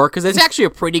 Fields' work, because it's actually a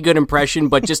pretty good impression,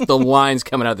 but just the lines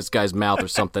coming out of this guy's mouth or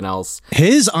something else.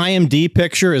 His IMDb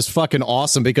picture is fucking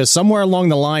awesome because somewhere along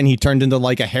the line he turned into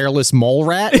like a hairless mole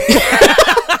rat.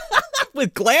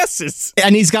 With glasses.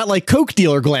 And he's got like Coke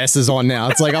dealer glasses on now.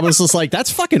 It's like, I was just like, that's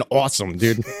fucking awesome,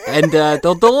 dude. And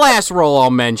the last role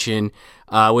I'll mention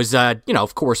was,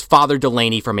 of course, Father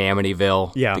Delaney from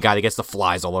Amityville. Yeah. The guy that gets the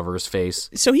flies all over his face.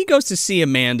 So he goes to see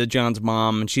Amanda, John's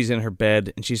mom, and she's in her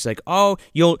bed, and she's like, oh,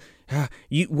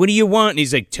 what do you want? And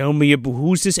he's like, tell me,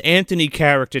 who's this Anthony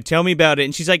character? Tell me about it.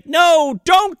 And she's like, no,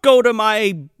 don't go to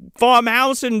my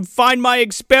farmhouse and find my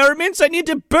experiments. I need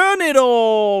to burn it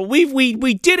all. We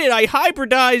did it. I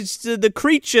hybridized the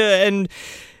creature, and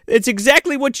it's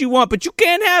exactly what you want, but you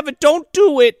can't have it. Don't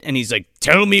do it. And he's like,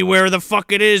 tell me where the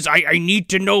fuck it is. I need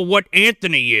to know what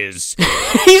Anthony is.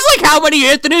 He's like, how many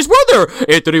Anthonys were there?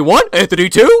 Anthony 1? Anthony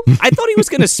 2? I thought he was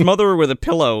going to smother her with a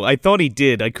pillow. I thought he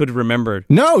did. I could have remembered.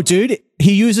 No, dude.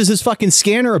 He uses his fucking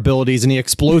scanner abilities and he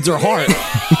explodes her heart.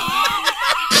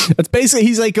 That's basically,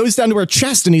 he's like, goes down to her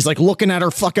chest and he's like looking at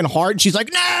her fucking heart. And she's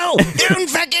like, no, don't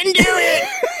fucking do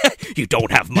it. You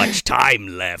don't have much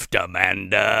time left,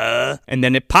 Amanda. And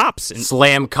then it pops. And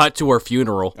Slam cut to her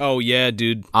funeral. oh, yeah,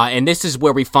 dude. And this is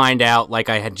where we find out, like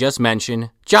I had just mentioned,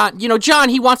 John,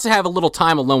 he wants to have a little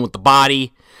time alone with the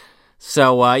body.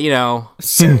 So, he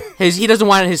doesn't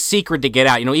want his secret to get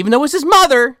out. Even though it's his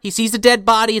mother, he sees a dead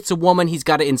body, it's a woman, he's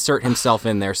got to insert himself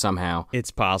in there somehow.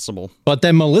 It's possible. But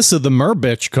then Melissa the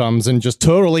Merbitch comes and just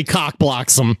totally cock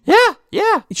blocks him.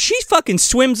 Yeah. She fucking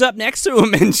swims up next to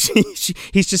him, and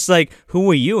he's just like, who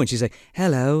are you? And she's like,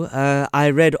 hello, I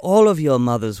read all of your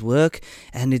mother's work,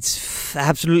 and it's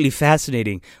absolutely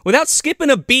fascinating. Without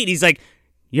skipping a beat, he's like,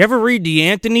 you ever read the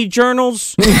Anthony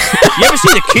journals? You ever see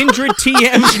the Kindred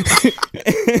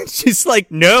TM? She's like,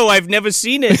 no, I've never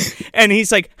seen it. And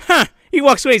he's like, huh. He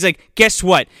walks away. He's like, guess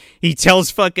what? He tells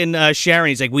fucking Sharon,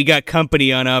 he's like, we got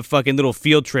company on a fucking little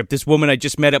field trip. This woman I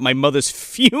just met at my mother's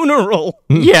funeral.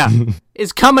 Yeah.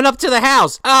 Is coming up to the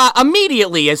house.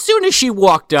 Immediately, as soon as she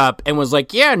walked up and was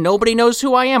like, yeah, nobody knows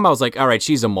who I am, I was like, all right,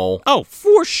 she's a mole. Oh,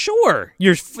 for sure.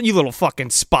 You little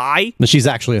fucking spy. But she's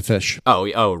actually a fish.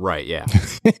 Oh, right, yeah.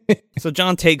 So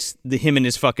John takes him and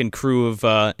his fucking crew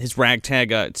of his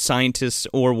ragtag scientists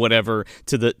or whatever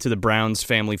to the Browns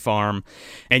family farm,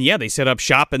 and yeah, they set up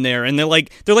shop in there, and they're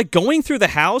like going through the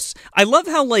house. I love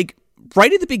how like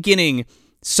right at the beginning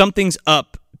something's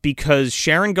up because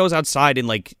Sharon goes outside and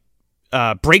like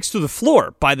breaks through the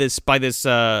floor by this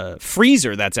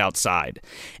freezer that's outside,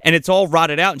 and it's all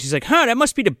rotted out. And she's like, "Huh, that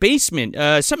must be the basement.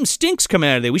 Something stinks coming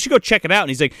out of there. We should go check it out." And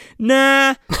he's like,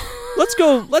 "Nah." Let's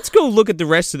go look at the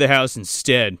rest of the house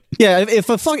instead. Yeah,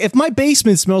 if my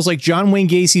basement smells like John Wayne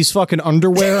Gacy's fucking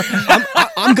underwear,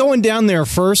 I'm going down there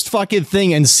first fucking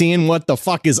thing and seeing what the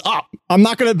fuck is up. I'm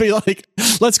not gonna be like,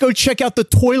 let's go check out the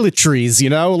toiletries,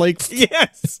 like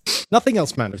Yes. Nothing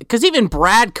else matters. Because even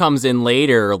Brad comes in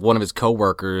later, one of his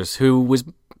coworkers, who was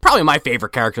probably my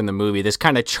favorite character in the movie. This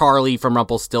kind of Charlie from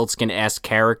Rumpelstiltskin-esque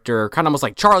character, kind of almost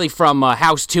like Charlie from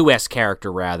House 2-esque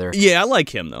character, rather. Yeah, I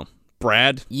like him though.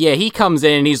 Brad. Yeah, he comes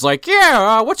in and he's like,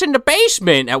 yeah, what's in the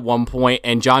basement at one point?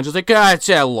 And John's just like, it's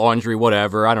laundry,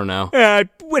 whatever, I don't know.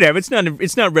 Whatever, it's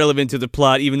not relevant to the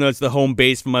plot, even though it's the home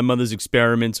base for my mother's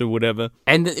experiments or whatever.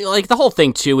 And like the whole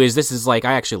thing too is like,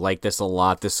 I actually like this a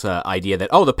lot, this idea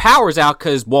that, the power's out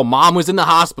because, mom was in the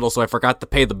hospital, so I forgot to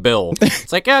pay the bill.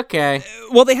 It's like, okay.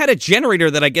 Well, they had a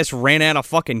generator that I guess ran out of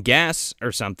fucking gas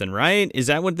or something, right? Is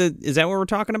that what we're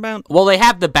talking about? Well, they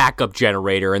have the backup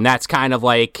generator, and that's kind of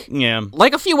like... Yeah.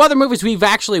 Like a few other movies we've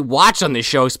actually watched on this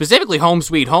show, specifically Home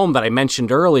Sweet Home that I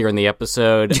mentioned earlier in the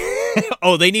episode.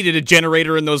 Oh, they needed a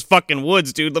generator in those fucking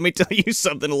woods, dude. Let me tell you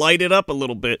something. Light it up a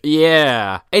little bit.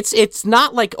 Yeah. It's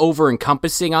not like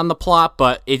over-encompassing on the plot,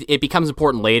 but it becomes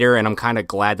important later, and I'm kind of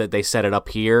glad that they set it up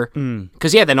here.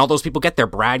 Because, then all those people get there.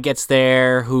 Brad gets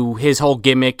there, who his whole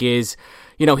gimmick is...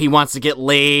 he wants to get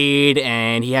laid,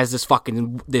 and he has this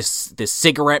fucking this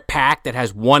cigarette pack that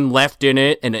has one left in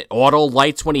it, and it auto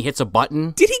lights when he hits a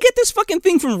button. Did he get this fucking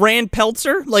thing from Rand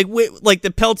Peltzer? Like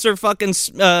the Peltzer fucking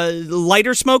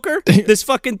lighter smoker? This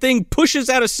fucking thing pushes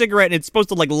out a cigarette and it's supposed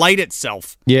to like light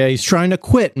itself. Yeah, he's trying to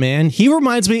quit, man. He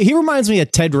reminds me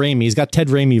of Ted Raimi. He's got Ted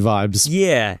Raimi vibes.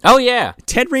 Yeah. Oh, yeah.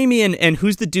 Ted Raimi and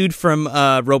who's the dude from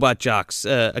Robot Jocks?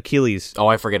 Achilles. Oh,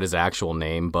 I forget his actual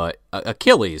name, but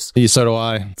Achilles. Yeah, so do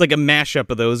I. It's like a mashup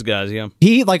of those guys, yeah.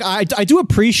 I do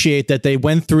appreciate that they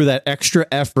went through that extra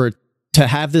effort to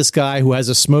have this guy who has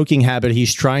a smoking habit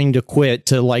he's trying to quit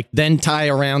to like then tie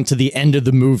around to the end of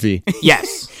the movie.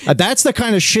 Yes. That's the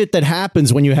kind of shit that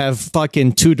happens when you have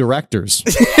fucking two directors.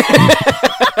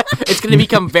 It's going to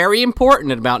become very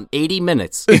important in about 80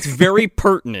 minutes. It's very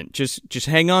pertinent. Just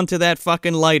hang on to that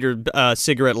fucking lighter,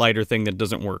 cigarette lighter thing that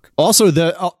doesn't work. Also,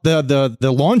 the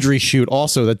laundry shoot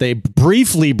also that they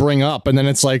briefly bring up, and then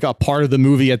it's like a part of the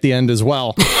movie at the end as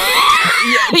well.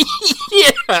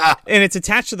 Yeah. And it's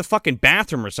attached to the fucking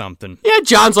bathroom or something. Yeah,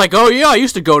 John's like, oh yeah, I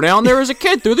used to go down there as a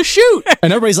kid through the chute.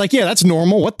 And everybody's like, yeah, that's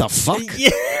normal. What the fuck? Yeah.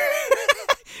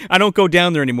 I don't go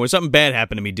down there anymore. Something bad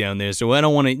happened to me down there, so I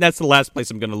don't want to. That's the last place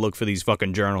I'm going to look for these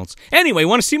fucking journals. Anyway,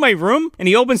 want to see my room? And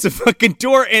he opens the fucking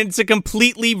door, and it's a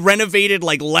completely renovated,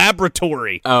 like,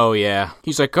 laboratory. Oh, yeah.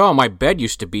 He's like, oh, my bed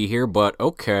used to be here, but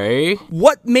okay.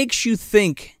 What makes you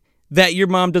think that your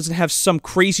mom doesn't have some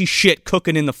crazy shit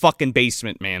cooking in the fucking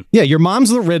basement, man? Yeah, your mom's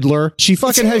the Riddler. She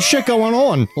fucking has shit going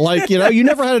on. Like, you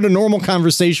never had a normal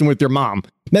conversation with your mom.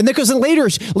 And because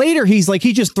later he's like,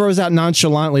 he just throws out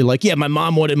nonchalantly, like, yeah, my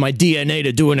mom wanted my DNA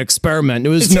to do an experiment. It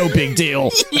was no big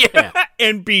deal. Yeah.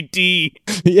 NBD.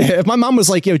 Yeah, if my mom was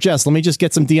like, yo, Jess, let me just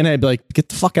get some DNA, I'd be like, get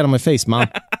the fuck out of my face, Mom.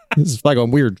 This is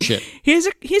fucking weird shit. Here's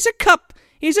a cup.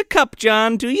 Here's a cup,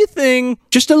 John. Do your thing.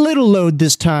 Just a little load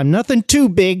this time. Nothing too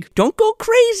big. Don't go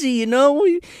crazy, you know?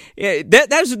 Yeah,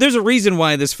 there's a reason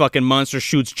why this fucking monster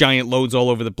shoots giant loads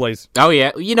all over the place. Oh,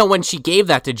 yeah. When she gave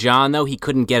that to John, though, he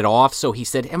couldn't get it off, so he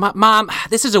said, Mom,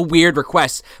 this is a weird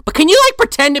request, but can you, like,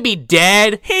 pretend to be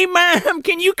dead? Hey, Mom,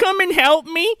 can you come and help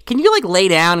me? Can you, like, lay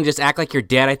down and just act like you're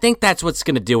dead? I think that's what's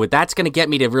going to do it. That's going to get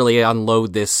me to really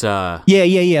unload this,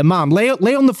 Yeah, Mom, lay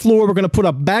on the floor. We're going to put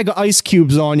a bag of ice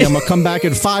cubes on you. I'm going to come back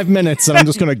in 5 minutes, and I'm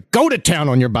just going to go to town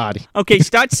on your body. Okay,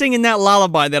 start singing that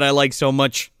lullaby that I like so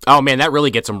much. Oh man, that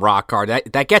really gets him rock hard.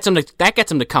 That gets him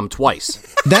to come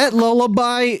twice. That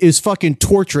lullaby is fucking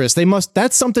torturous.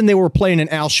 That's something they were playing in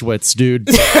Auschwitz, dude.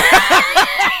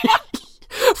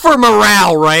 For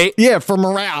morale, right? Yeah, for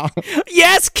morale.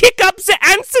 Yes, kick up the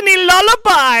Anthony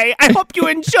lullaby. I hope you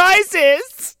enjoy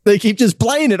this. They keep just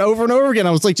playing it over and over again.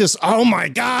 I was like, oh my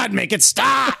God, make it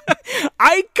stop.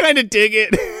 I kind of dig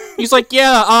it. He's like,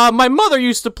 yeah, my mother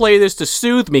used to play this to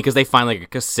soothe me, because they find like a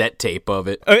cassette tape of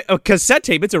it. A cassette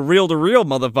tape? It's a reel-to-reel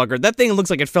motherfucker. That thing looks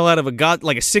like it fell out of a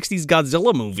 60s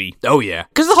Godzilla movie. Oh, yeah.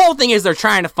 Because the whole thing is they're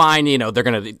trying to find, they're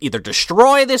going to either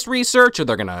destroy this research or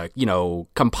they're going to,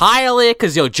 compile it.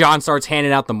 Because, John starts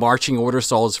handing out the marching orders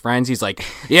to all his friends. He's like,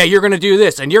 yeah, you're going to do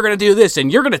this, and you're going to do this,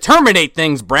 and you're going to terminate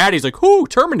things, Brad. He's like, who?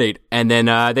 Terminate. And then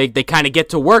they kind of get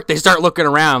to work. They start looking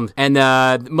around. And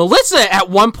Melissa, at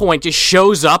one point, just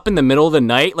shows up in the middle of the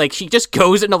night. Like, she just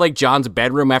goes into, like, John's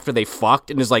bedroom after they fucked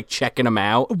and is, like, checking him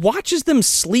out. Watches them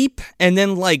sleep and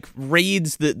then, like,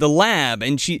 raids the lab.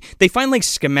 And they find, like,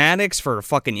 schematics for a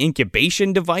fucking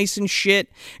incubation device and shit.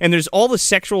 And there's all the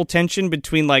sexual tension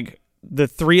between, like, the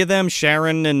three of them,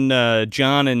 Sharon and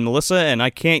John and Melissa, and I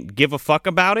can't give a fuck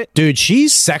about it. Dude,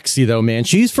 she's sexy though, man.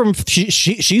 She's from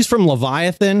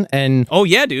Leviathan, and oh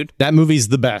yeah, dude, that movie's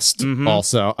the best. Mm-hmm.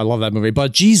 Also, I love that movie.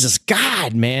 But Jesus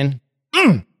God, man,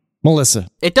 Melissa.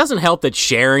 It doesn't help that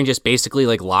Sharon just basically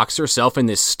like locks herself in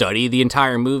this study the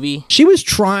entire movie. She was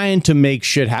trying to make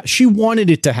shit happen. She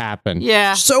wanted it to happen.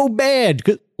 Yeah, so bad.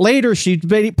 Later, she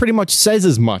pretty much says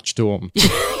as much to him.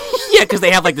 Yeah, because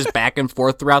they have like this back and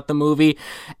forth throughout the movie,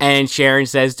 and Sharon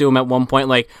says to him at one point,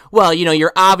 like, well,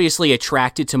 you're obviously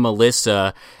attracted to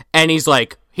Melissa, and he's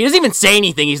like, he doesn't even say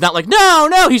anything. He's not like,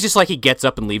 no. He's just like, he gets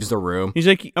up and leaves the room. He's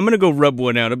like, I'm going to go rub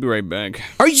one out. I'll be right back.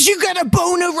 Are you got a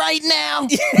boner right now?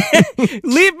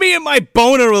 Leave me and my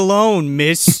boner alone,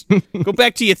 miss. Go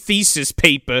back to your thesis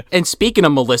paper. And speaking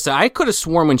of Melissa, I could have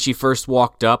sworn when she first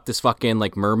walked up, this fucking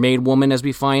like mermaid woman, as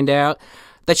we find out,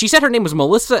 that she said her name was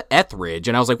Melissa Etheridge,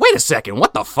 and I was like, wait a second,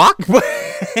 what the fuck?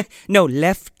 No,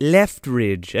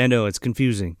 Leftridge. I know, it's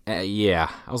confusing. Yeah.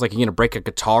 I was like, you gonna break a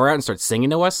guitar out and start singing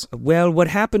to us? Well, what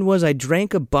happened was I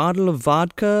drank a bottle of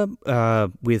vodka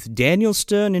with Daniel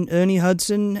Stern and Ernie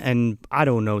Hudson, and I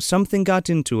don't know, something got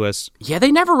into us. Yeah,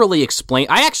 they never really explained.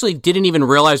 I actually didn't even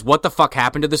realize what the fuck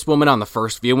happened to this woman on the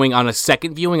first viewing. On a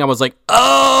second viewing, I was like,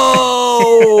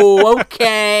 oh,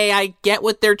 okay, I get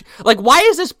what they're... Like, why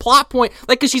is this plot point...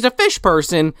 Like, because she's a fish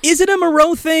person. Is it a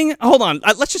Moreau thing? Hold on,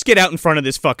 let's just get out in front of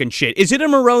this fucking shit. Is it a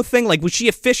Moreau thing? Like, was she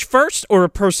a fish first or a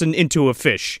person into a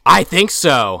fish? I think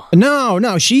so.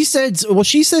 No, she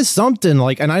says something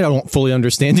like, and I don't fully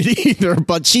understand it either,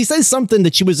 but she says something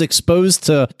that she was exposed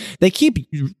to. They keep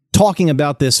talking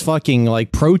about this fucking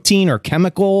like protein or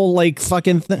chemical like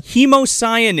fucking thing.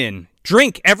 Hemocyanin.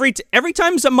 Drink. Every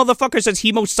time some motherfucker says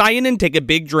hemocyanin, take a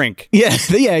big drink. Yeah,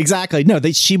 exactly. No,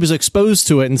 she was exposed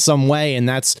to it in some way, and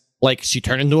that's like she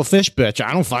turned into a fish bitch.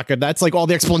 I don't fuck it. That's like all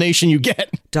the explanation you get.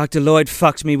 Dr. Lloyd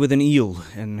fucked me with an eel,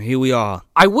 and here we are.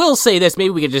 I will say this. Maybe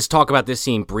we could just talk about this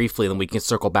scene briefly, then we can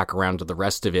circle back around to the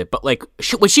rest of it. But like,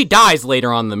 when she dies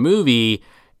later on in the movie,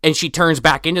 and she turns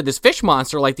back into this fish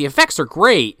monster, like the effects are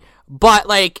great, but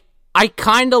like, I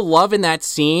kind of love in that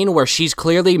scene where she's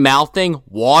clearly mouthing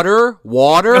water,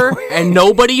 and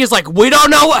nobody is like, we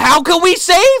don't know, how can we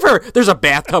save her? There's a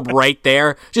bathtub right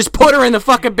there. Just put her in the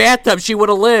fucking bathtub. She would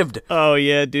have lived. Oh,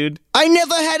 yeah, dude. I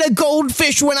never had a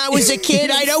goldfish when I was a kid.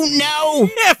 I don't know.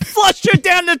 Yeah, flush her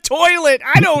down the toilet.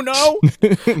 I don't know.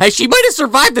 Hey, she might have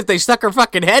survived if they stuck her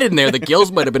fucking head in there. The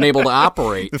gills might have been able to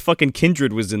operate. The fucking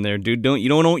Kindred was in there, dude. You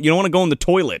don't want to go in the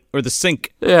toilet or the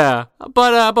sink. Yeah,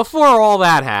 but before all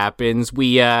that happens,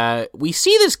 we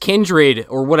see this Kindred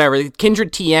or whatever,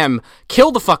 Kindred TM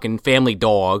kill the fucking family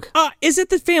dog. Is it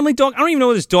the family dog? I don't even know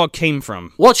where this dog came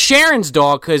from. Well, it's Sharon's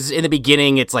dog, because in the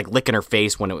beginning it's like licking her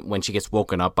face when she gets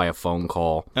woken up by a phone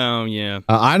call. Oh yeah.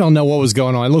 I don't know what was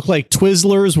going on. It looked like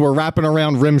Twizzlers were wrapping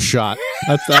around Rimshot.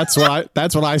 That's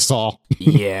what I saw.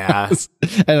 Yeah.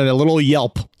 And a little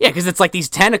yelp. Yeah, because it's like these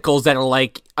tentacles that are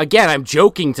like, again, I'm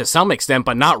joking to some extent,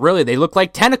 but not really. They look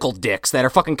like tentacle dicks that are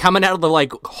fucking coming out of the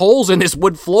like holes in this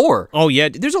wood floor. Oh yeah,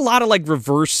 there's a lot of like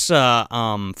reverse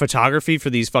photography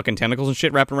for these fucking tentacles and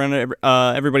shit wrapping around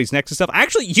everybody's necks and stuff. I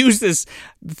actually used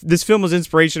this film as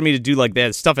inspiration to me to do like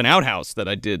that stuff in Outhouse that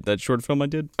I did, that short film I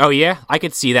did. Oh yeah, I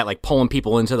could see that, like pulling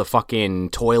people into the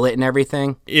fucking toilet and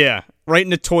everything. Yeah, right in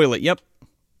the toilet. Yep,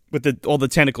 with all the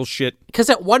tentacle shit. Because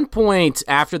at one point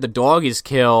after the dog is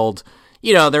killed,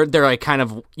 you know, they're like kind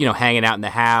of, you know, hanging out in the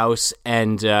house,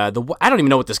 and I don't even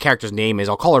know what this character's name is.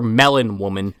 I'll call her Melon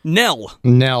Woman. Nell,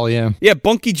 yeah. Yeah,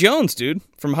 Bunky Jones, dude,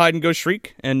 from Hide and Go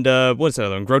Shriek, and what's that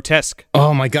other one? Grotesque.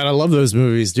 Oh my god, I love those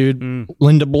movies, dude.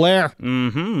 Linda Blair.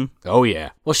 Mm-hmm. Oh yeah.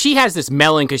 Well, she has this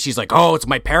melon because she's like, oh, it's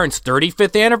my parents'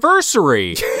 35th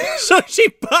anniversary. So she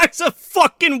buys a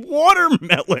fucking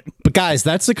watermelon. But guys,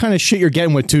 that's the kind of shit you're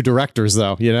getting with two directors,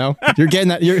 though. You know, you're getting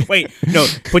that. Wait, no,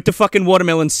 put the fucking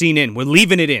watermelon scene in. We're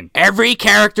leaving it in. Every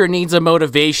character needs a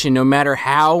motivation, no matter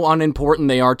how unimportant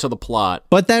they are to the plot.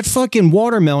 But that fucking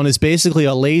watermelon is basically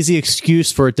a lazy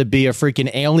excuse for it to be a freaking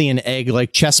alien egg,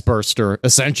 like chestburster,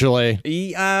 essentially.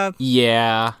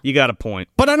 Yeah. You got a point.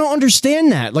 But I don't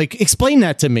understand that. Like, explain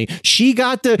that to me. She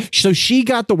got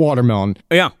the watermelon.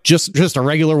 Yeah. Just a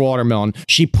regular watermelon.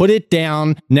 She put it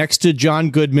down next to John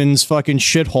Goodman's fucking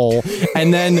shithole,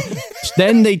 and then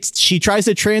she tries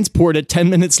to transport it 10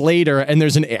 minutes later, and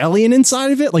there's an alien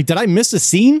inside of it. Like, did I miss a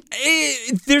scene?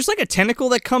 There's like a tentacle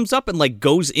that comes up and like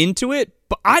goes into it,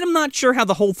 but I'm not sure how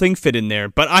the whole thing fit in there.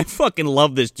 But I fucking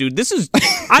love this, dude. This is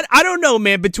I don't know,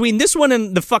 man. Between this one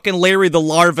and the fucking Larry the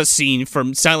Larva scene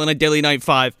from Silent Night, Deadly Night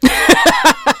 5.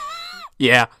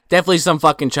 Yeah, definitely some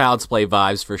fucking Child's Play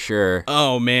vibes for sure.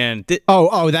 Oh man.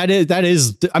 That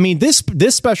is. I mean, this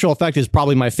special effect is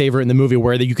probably my favorite in the movie,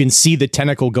 where you can see the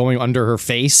tentacle going under her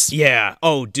face. Yeah.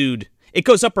 Oh, dude. It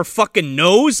goes up her fucking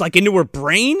nose, like into her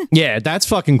brain? Yeah, that's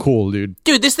fucking cool, dude.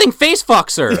 Dude, this thing face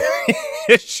fucks her.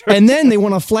 Sure. And then they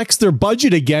want to flex their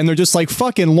budget again. They're just like,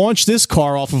 fucking launch this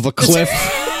car off of a cliff.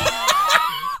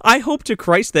 I hope to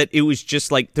Christ that it was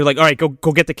just like, they're like, all right, go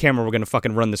get the camera. We're going to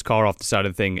fucking run this car off the side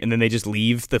of the thing. And then they just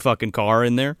leave the fucking car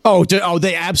in there. Oh,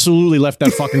 they absolutely left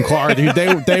that fucking car, dude.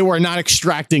 They were not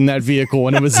extracting that vehicle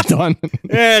when it was done.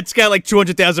 Yeah, it's got like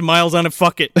 200,000 miles on it.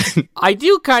 Fuck it. I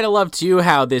do kind of love, too,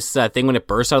 how this thing, when it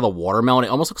bursts out of the watermelon, it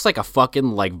almost looks like a fucking,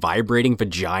 like, vibrating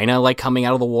vagina, like, coming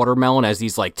out of the watermelon as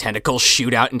these, like, tentacles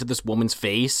shoot out into this woman's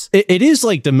face. It is,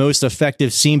 like, the most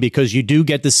effective scene, because you do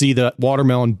get to see the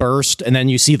watermelon burst, and then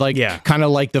you see see like Yeah. kind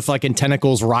of like the fucking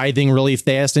tentacles writhing really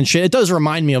fast and shit. It does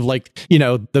remind me of like,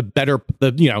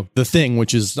 the Thing,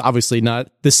 which is obviously not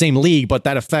the same league, but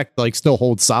that effect like still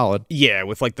holds solid. Yeah,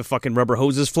 with like the fucking rubber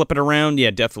hoses flipping around.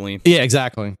 Yeah, definitely. Yeah,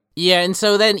 exactly. Yeah, and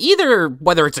so then either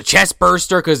whether it's a chest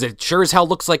burster because it sure as hell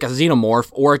looks like a xenomorph,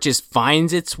 or it just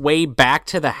finds its way back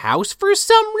to the house for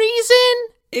some reason.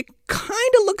 It kind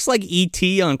of looks like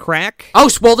E.T. on crack. Oh,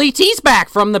 well, E.T.'s back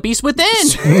from the Beast Within.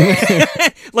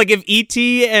 Like if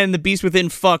E.T. and the Beast Within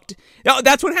fucked. Oh,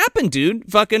 that's what happened, dude.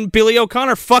 Fucking Billy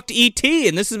O'Connor fucked E.T.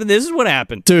 and this is what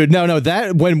happened. Dude, no,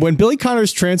 that when Billy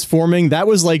Connor's transforming, that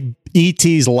was like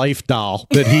E.T.'s life doll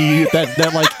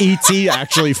that like E.T.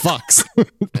 actually fucks.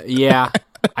 Yeah,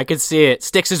 I could see it.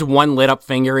 Sticks his one lit up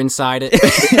finger inside it.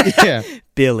 Yeah.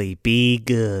 Billy, be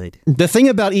good. The thing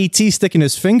about E.T. sticking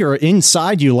his finger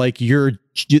inside you, like your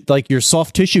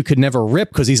soft tissue could never rip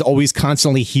because he's always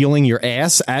constantly healing your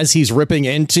ass as he's ripping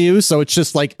into you. So it's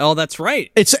just like, Oh, that's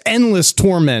right. it's endless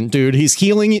torment, dude. He's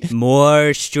healing you.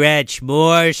 More stretch,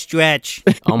 more stretch.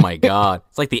 Oh my god.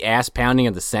 It's like the ass pounding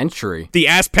of the century. The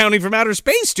ass pounding from outer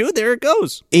space, dude. There it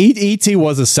goes. E.T.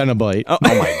 was a Cenobite. Oh,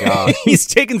 my god. He's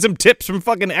taking some tips from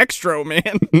fucking Extro,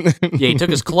 man. Yeah, he took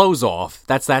his clothes off.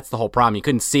 That's the whole problem. You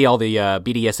couldn't see all the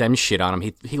BDSM shit on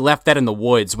him. He left that in the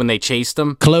woods when they chased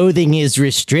him. Clothing is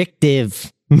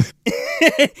restrictive.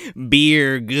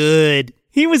 Beer, good.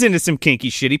 He was into some kinky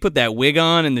shit. He put that wig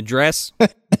on and the dress.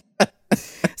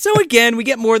 So again, we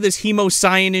get more of this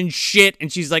hemocyanin shit,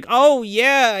 and she's like, oh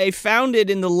yeah, I found it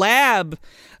in the lab.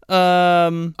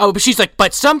 Oh, but she's like,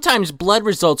 but sometimes blood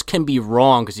results can be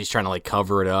wrong because he's trying to like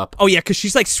cover it up. Oh yeah, because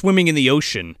she's like swimming in the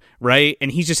ocean, right?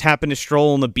 And he just happened to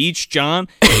stroll on the beach, John.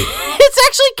 It's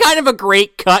actually kind of a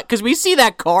great cut because we see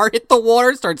that car hit the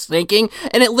water, start sinking,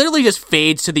 and it literally just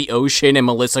fades to the ocean and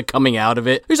Melissa coming out of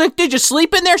it. He's like, did you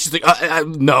sleep in there? She's like,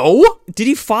 no. Did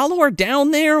he follow her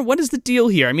down there? What is the deal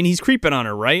here? I mean, he's creeping on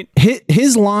her, right?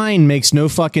 His line makes no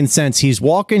fucking sense. He's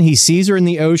walking, he sees her in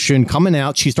the ocean, coming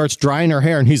out, she starts drying her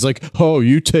hair, and he's like, oh,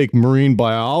 you take marine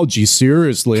biology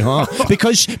seriously, huh?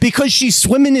 because she's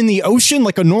swimming in the ocean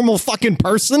like a normal fucking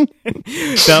person?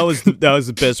 That was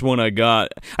the best one I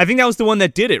got. I think that was the one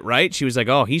that did it, right? She was like,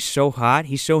 oh, he's so hot,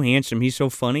 he's so handsome, he's so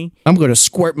funny. I'm gonna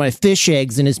squirt my fish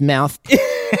eggs in his mouth.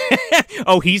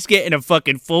 Oh, he's getting a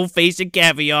fucking full face of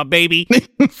caviar, baby.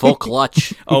 Full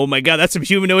clutch. Oh my god, that's some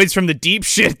humanoids from the deep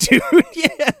shit, dude.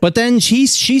 Yeah. But then she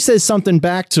says something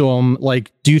back to him,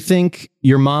 like, do you think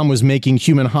your mom was making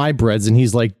human hybrids? And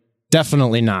he's like,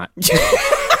 definitely not.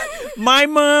 My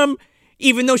mom,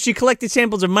 even though she collected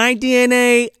samples of my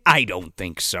DNA, I don't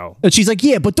think so. And she's like,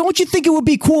 yeah, but don't you think it would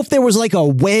be cool if there was like a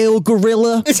whale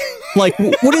gorilla? Like,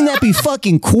 wouldn't that be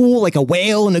fucking cool? Like a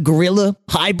whale and a gorilla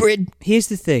hybrid? Here's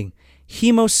the thing.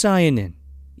 Hemocyanin.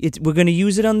 We're going to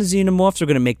use it on the xenomorphs. We're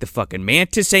going to make the fucking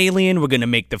mantis alien. We're going to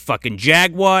make the fucking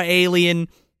jaguar alien.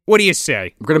 What do you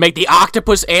say? We're gonna make the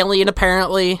octopus alien,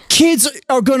 apparently. Kids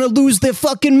are gonna lose their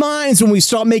fucking minds when we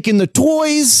start making the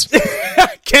toys.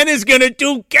 Ken is gonna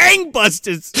do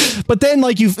gangbusters. But then,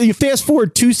 like, you fast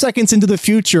forward 2 seconds into the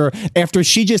future after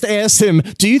she just asked him,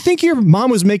 do you think your mom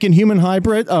was making human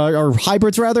hybrid, or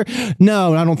hybrids rather?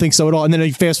 No, I don't think so at all. And then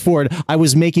you fast forward, I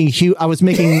was making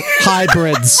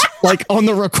hybrids, like, on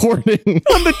the recording.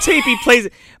 On the tape, he plays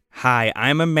it. Hi,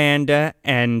 I'm Amanda,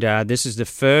 and this is the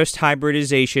first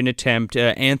hybridization attempt.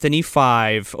 Anthony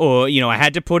 5. Or, I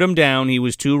had to put him down. He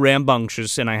was too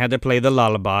rambunctious, and I had to play the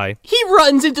lullaby. He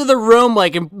runs into the room,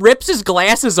 like, and rips his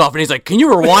glasses off, and he's like, can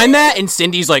you rewind that? And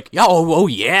Cindy's like, oh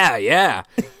yeah.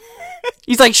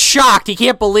 He's like shocked. He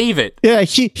can't believe it. Yeah,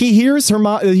 he hears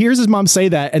his mom say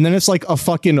that, and then it's like a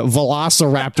fucking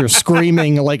velociraptor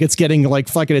screaming like it's getting like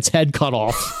fucking its head cut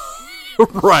off.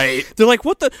 Right. They're like,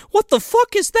 what the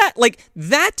fuck is that? Like,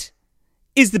 that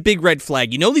is the big red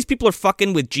flag. These people are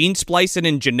fucking with gene splicing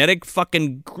and genetic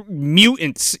fucking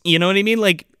mutants. You know what I mean?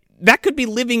 Like, that could be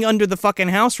living under the fucking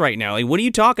house right now. Like, what are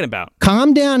you talking about?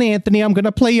 Calm down, Anthony. I'm going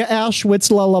to play your Auschwitz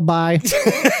lullaby.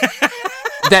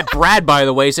 That Brad, by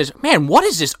the way, says, man, what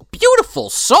is this beautiful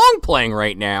song playing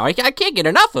right now? I can't get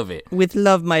enough of it. With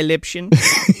love, my Liption.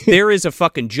 There is a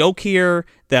fucking joke here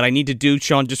that I need to do.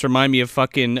 Sean, just remind me of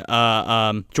fucking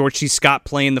George C. Scott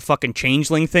playing the fucking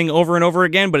changeling thing over and over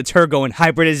again, but it's her going,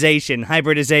 hybridization.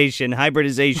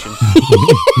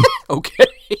 Okay.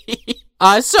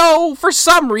 So for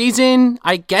some reason,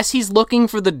 I guess he's looking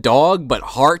for the dog, but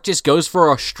Hart just goes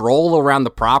for a stroll around the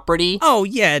property Oh,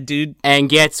 yeah, dude. and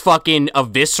gets fucking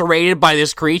eviscerated by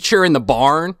this creature in the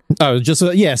barn. Oh, just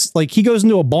yes. Like he goes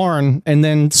into a barn and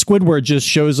then Squidward just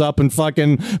shows up and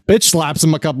fucking bitch slaps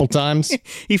him a couple times.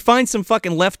 He finds some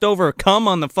fucking leftover cum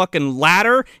on the fucking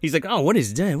ladder. He's like, oh, what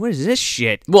is that? What is this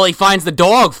shit? Well, he finds the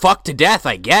dog fucked to death,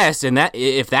 I guess, and that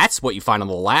if that's what you find on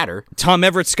the ladder. Tom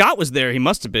Everett Scott was there. He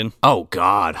must have been. Oh,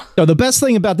 God. No, the best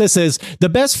thing about this is the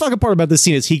best fucking part about this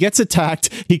scene is he gets attacked.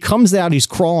 He comes out. He's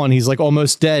crawling. He's like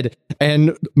almost dead.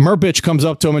 And Merbitch comes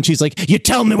up to him and she's like, "You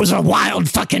tell me it was a wild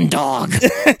fucking dog."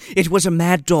 It was a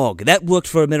mad dog. That worked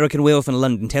for American Werewolf in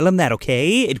London. Tell him that,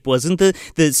 okay? It wasn't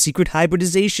the secret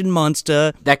hybridization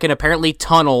monster. That can apparently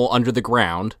tunnel under the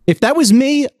ground. If that was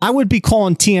me, I would be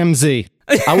calling TMZ.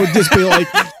 I would just be like,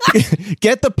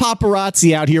 "Get the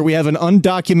paparazzi out here. We have an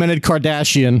undocumented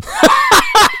Kardashian."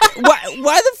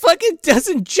 Why the fuck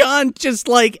doesn't John just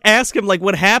like ask him like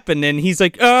what happened? And he's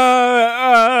like,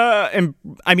 and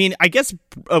I mean, I guess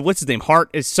what's his name? Hart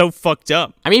is so fucked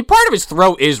up. I mean, part of his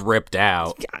throat is ripped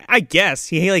out. I guess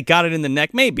he like got it in the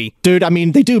neck, maybe. Dude, I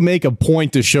mean, they do make a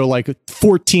point to show like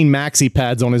 14 maxi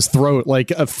pads on his throat, like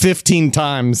 15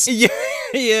 times.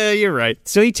 Yeah, you're right.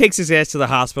 So he takes his ass to the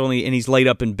hospital and he's laid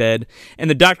up in bed. And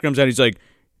the doctor comes out. He's like,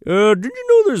 did you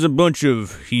know there's a bunch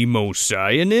of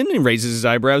hemocyanin? And raises his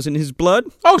eyebrows in his blood.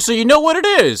 Oh, so you know what it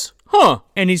is? Huh.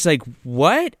 And he's like,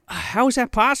 what? How is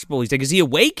that possible? He's like, is he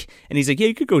awake? And he's like, yeah,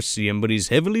 you could go see him, but he's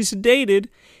heavily sedated.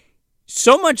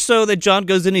 So much so that John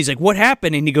goes in and he's like, what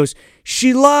happened? And he goes,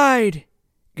 she lied.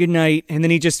 Good night. And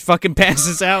then he just fucking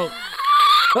passes out.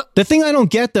 The thing I don't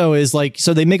get, though, is like,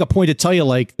 so they make a point to tell you,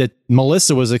 like, that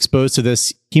Melissa was exposed to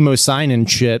this hemocyanin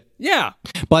shit. Yeah.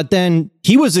 But then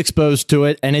he was exposed to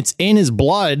it, and it's in his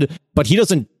blood, but he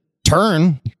doesn't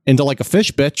turn into, like, a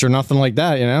fish bitch or nothing like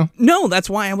that, you know? No, that's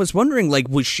why I was wondering, like,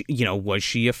 was she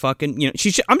a fucking,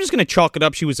 I'm just going to chalk it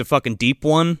up. She was a fucking deep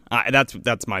one.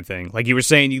 That's my thing. Like you were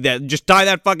saying, that just tie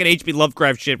that fucking H.P.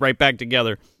 Lovecraft shit right back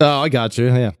together. Oh, I got you.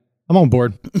 Yeah. I'm on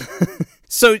board.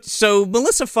 So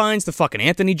Melissa finds the fucking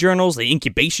Anthony journals, the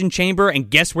incubation chamber, and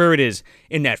guess where it is?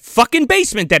 In that fucking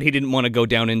basement that he didn't want to go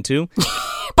down into.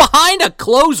 Behind a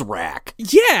clothes rack.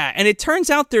 Yeah, and it turns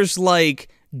out there's like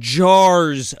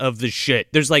jars of the shit.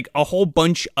 There's like a whole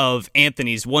bunch of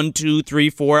Anthony's, 1, 2, 3,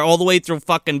 4, all the way through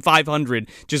fucking 500,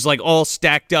 just like all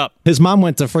stacked up. His mom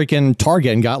went to freaking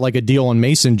Target and got like a deal on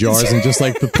mason jars and just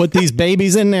like put these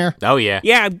babies in there. Oh, yeah.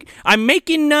 Yeah, I'm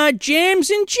making jams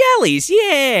and jellies.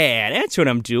 Yeah, that's what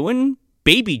I'm doing.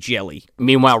 Baby jelly.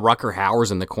 Meanwhile, Rucker Hauer's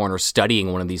in the corner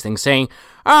studying one of these things, saying,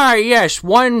 "Ah, yes,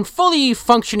 one fully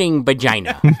functioning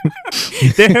vagina."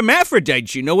 They're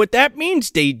hermaphrodites. You know what that means?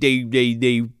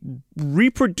 They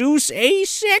reproduce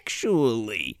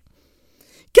asexually.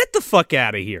 Get the fuck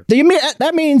out of here.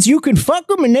 That means you can fuck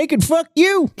them and they can fuck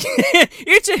you.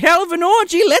 It's a hell of an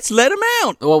orgy. Let's let them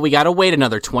out. Well, we gotta wait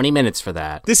another 20 minutes for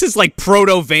that. This is like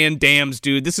proto Van Dams,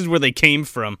 dude. This is where they came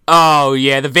from. Oh,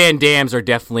 yeah, the Van Dams are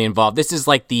definitely involved. This is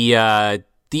like the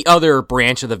other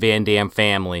branch of the Van Dam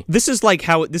family. This is like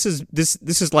how this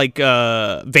is like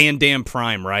Van Dam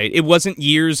Prime, right? It wasn't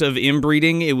years of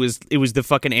inbreeding. It was the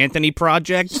fucking Anthony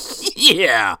project.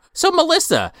 Yeah. So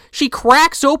Melissa, she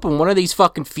cracks open one of these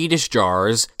fucking fetus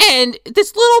jars, and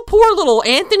this poor little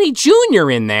Anthony Jr.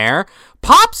 in there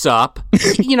pops up.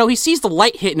 He sees the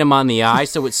light hitting him on the eye,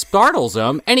 so it startles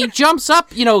him, and he jumps up,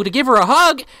 to give her a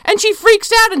hug, and she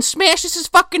freaks out and smashes his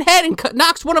fucking head and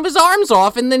knocks one of his arms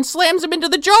off and then slams him into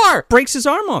the jar. Breaks his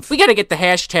arm off. We gotta get the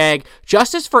hashtag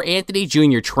Justice for Anthony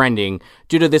Jr. trending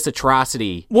due to this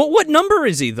atrocity. What number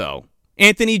is he, though?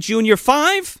 Anthony Jr.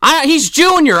 5? He's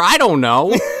junior, I don't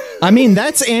know. I mean,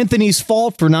 that's Anthony's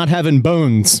fault for not having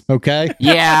bones, okay?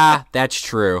 Yeah, that's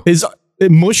true. His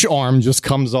mush arm just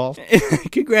comes off.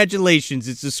 Congratulations,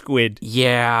 it's a squid.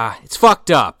 Yeah, it's fucked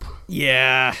up.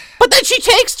 Yeah. But then she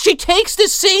takes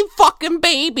this same fucking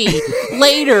baby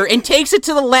later and takes it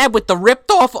to the lab with the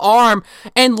ripped off arm,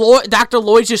 and Dr.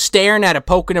 Lloyd's just staring at it,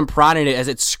 poking and prodding it as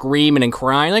it's screaming and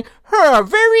crying like,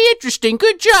 very interesting.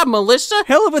 Good job, Melissa.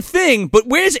 Hell of a thing, but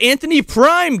where's Anthony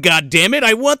Prime, goddammit?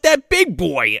 I want that big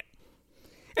boy.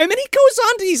 And then he goes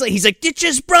on to, he's like, it's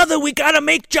his brother. We gotta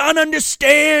make John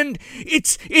understand.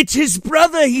 It's his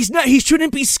brother. He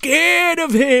shouldn't be scared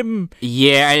of him.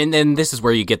 Yeah, and then this is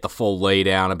where you get the full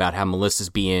laydown about how Melissa's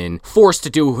being forced to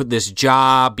do this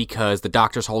job because the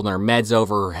doctor's holding her meds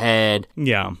over her head.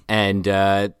 Yeah. And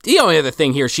the only other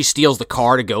thing here, she steals the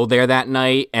car to go there that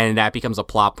night, and that becomes a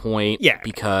plot point. Yeah.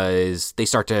 Because they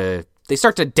start to they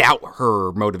start to doubt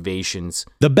her motivations.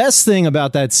 The best thing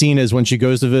about that scene is when she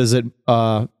goes to visit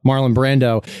Marlon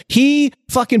Brando, he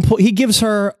gives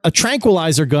her a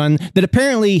tranquilizer gun that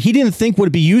apparently he didn't think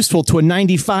would be useful to a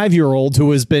 95-year-old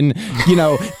who has been,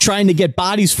 trying to get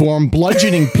bodies for him,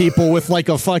 bludgeoning people with like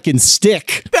a fucking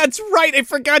stick. That's right. I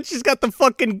forgot she's got the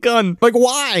fucking gun. Like,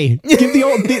 why?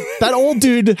 That old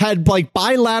dude had like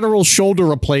bilateral shoulder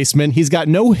replacement. He's got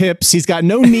no hips. He's got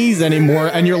no knees anymore.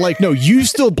 And you're like, no, you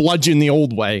still bludgeon the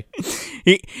old way.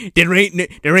 There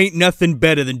ain't nothing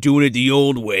better than doing it the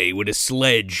old way with a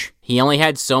sledge. He only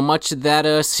had so much of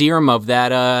that serum of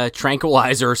that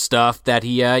tranquilizer stuff that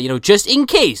he, just in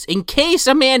case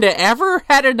Amanda ever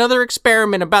had another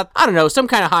experiment about, I don't know, some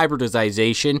kind of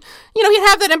hybridization, he'd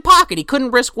have that in pocket. He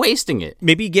couldn't risk wasting it.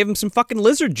 Maybe he gave him some fucking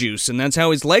lizard juice, and that's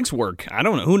how his legs work. I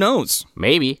don't know. Who knows?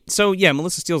 Maybe. So, yeah,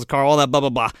 Melissa steals a car, all that blah, blah,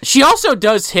 blah. She also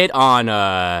does hit on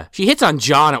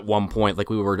John at one point, like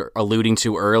we were alluding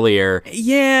to earlier.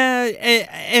 Yeah,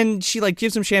 and she, like,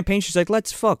 gives him champagne. She's like,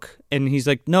 let's fuck. And he's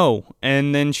like, no.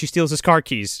 And then she steals his car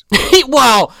keys.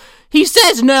 Well, he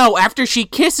says no after she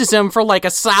kisses him for like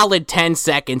a solid 10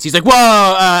 seconds. He's like, whoa,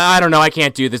 I don't know, I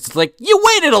can't do this. It's like, you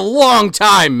waited a long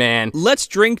time, man. Let's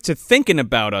drink to thinking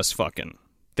about us fucking,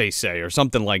 they say, or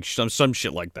something like some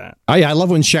shit like that. I love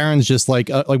when Sharon's just like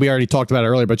we already talked about it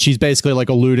earlier, but she's basically like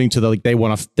alluding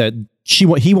to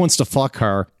he wants to fuck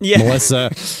her, yeah.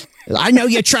 Melissa. I know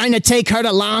you're trying to take her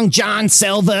to Long John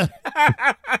Silver.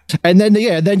 And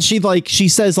then she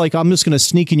says like, I'm just going to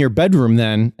sneak in your bedroom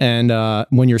then. And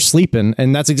when you're sleeping.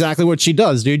 And that's exactly what she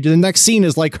does, dude. The next scene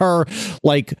is like her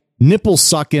like nipple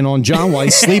sucking on John while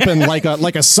he's sleeping like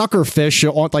a sucker fish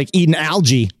on like eating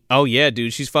algae. Oh yeah,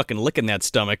 dude, she's fucking licking that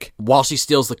stomach. While she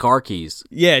steals the car keys.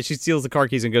 Yeah, she steals the car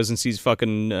keys and goes and sees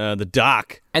fucking the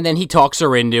doc. And then he talks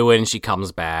her into it and she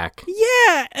comes back.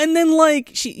 Yeah, and then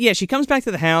like she comes back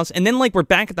to the house, and then like we're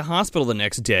back at the hospital the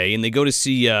next day, and they go to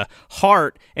see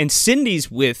Hart, and Cindy's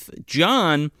with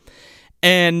John,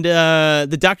 and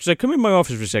the doctor's like, come in my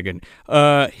office for a second.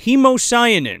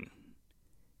 Hemocyanin.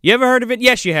 You ever heard of it?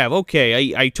 Yes, you have.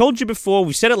 Okay, I told you before.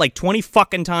 We've said it like 20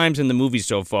 fucking times in the movie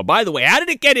so far. By the way, how did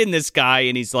it get in this guy?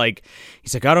 And he's like,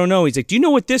 I don't know. He's like, do you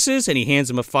know what this is? And he hands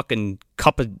him a fucking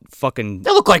cup of fucking... They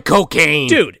look like cocaine.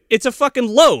 Dude, it's a fucking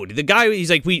load. The guy,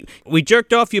 he's like, we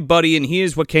jerked off your buddy, and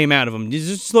here's what came out of him. Does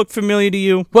this look familiar to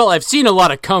you? Well, I've seen a lot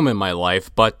of cum in my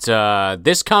life, but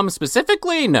this cum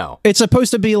specifically, no. It's supposed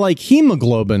to be like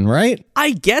hemoglobin, right?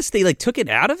 I guess they like took it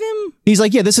out of him? He's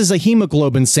like, yeah, this is a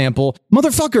hemoglobin sample.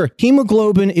 Motherfucker,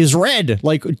 hemoglobin is red.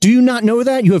 Like, do you not know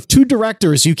that? You have two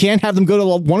directors. You can't have them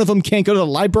one of them can't go to the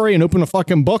library and open a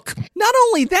fucking book. Not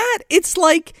only that, it's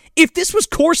like, if this was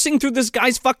coursing through this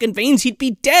guy's fucking veins, he'd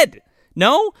be dead.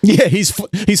 No? Yeah, he's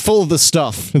full of the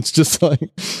stuff. It's just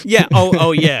like... Yeah,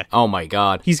 oh yeah. Oh my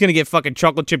god. He's gonna get fucking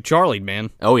chocolate chip Charlie, man.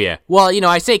 Oh yeah. Well,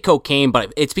 I say cocaine,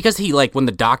 but it's because he, like, when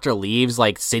the doctor leaves,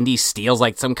 like, Cindy steals,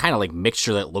 like, some kind of, like,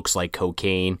 mixture that looks like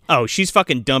cocaine. Oh, she's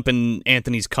fucking dumping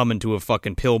Anthony's cum into a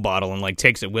fucking pill bottle and, like,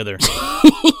 takes it with her.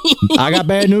 I got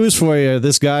bad news for you.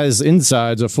 This guy's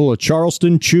insides are full of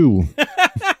Charleston Chew.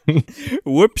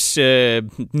 Whoops,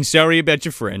 sorry about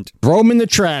your friend. Throw him in the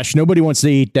trash. Nobody wants to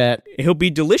eat that. He'll be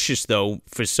delicious though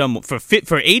for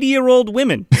 80-year-old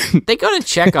women. They go to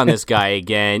check on this guy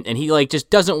again, and he like just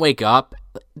doesn't wake up.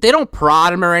 They don't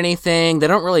prod him or anything. They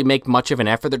don't really make much of an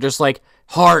effort. They're just like,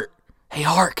 Hart, hey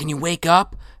Hart, can you wake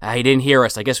up? He didn't hear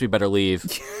us. I guess we better leave.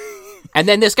 And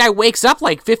then this guy wakes up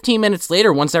like 15 minutes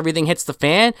later once everything hits the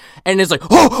fan, and is like,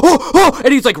 oh,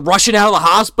 and he's like rushing out of the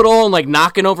hospital and like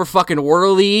knocking over fucking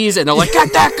orderlies, and they're like,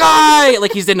 get that guy!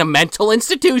 Like he's in a mental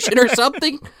institution or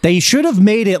something. They should have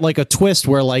made it like a twist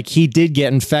where like he did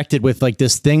get infected with like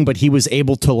this thing, but he was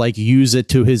able to like use it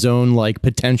to his own like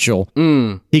potential.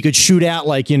 He could shoot out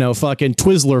like, fucking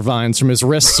Twizzler vines from his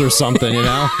wrists or something,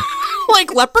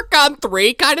 Like Leprechaun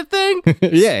 3 kind of thing?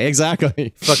 Yeah,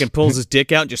 exactly. Fucking pulls his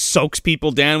dick out and just soaks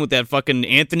people down with that fucking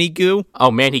Anthony goo.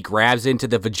 Oh man, he grabs into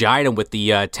the vagina with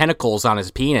the tentacles on his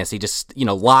penis. He just,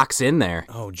 locks in there.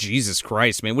 Oh, Jesus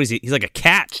Christ, man. What is he? He's like a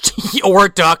cat. Or a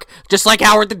duck. Just like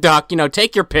Howard the Duck.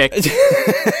 Take your pick.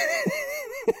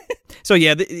 So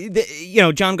yeah,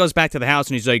 John goes back to the house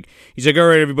and he's like, all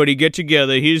right, everybody, get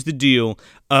together. Here's the deal.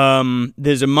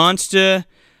 There's a monster,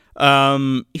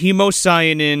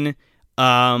 hemocyanin.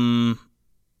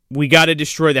 We got to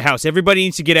destroy the house. Everybody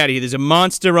needs to get out of here. There's a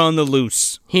monster on the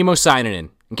loose. Hemocyanin.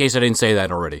 in case I didn't say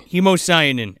that already.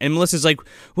 Hemocyanin. And Melissa's like,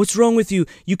 what's wrong with you?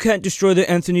 You can't destroy the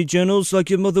Anthony journals like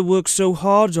your mother worked so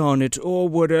hard on it, or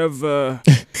whatever.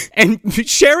 And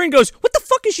Sharon goes, what the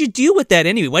fuck is your deal with that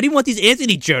anyway? Why do you want these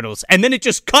Anthony journals? And then it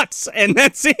just cuts, and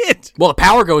that's it. Well, the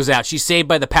power goes out. She's saved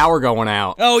by the power going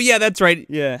out. Oh, yeah, that's right.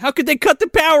 Yeah. How could they cut the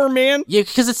power, man? Yeah,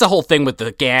 because it's the whole thing with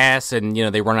the gas and,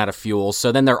 they run out of fuel.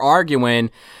 So then they're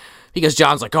arguing because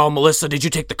John's like, oh, Melissa, did you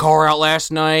take the car out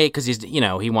last night? Because he's,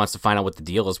 he wants to find out what the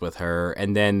deal is with her.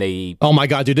 And then they... Oh, my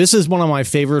God, dude, this is one of my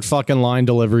favorite fucking line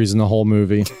deliveries in the whole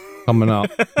movie. Coming up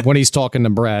when he's talking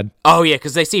to Brad. Oh, yeah,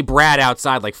 because they see Brad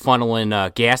outside, like,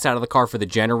 funneling gas out of the car for the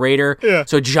generator. Yeah.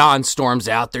 So John storms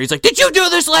out there. He's like, did you do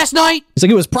this last night? He's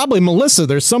like, it was probably Melissa.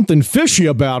 There's something fishy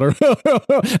about her.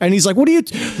 And he's like, what do you...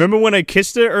 Remember when I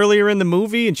kissed her earlier in the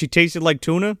movie and she tasted like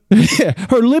tuna? Yeah,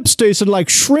 her lips tasted like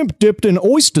shrimp dipped in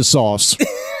oyster sauce.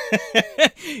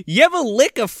 You ever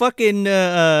lick a fucking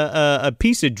a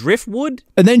piece of driftwood?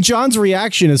 And then John's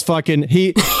reaction is fucking...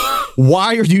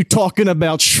 Why are you talking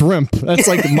about shrimp? That's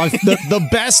like the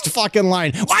best fucking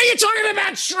line. Why are you talking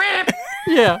about shrimp?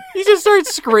 Yeah, he just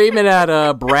starts screaming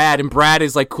at Brad, and Brad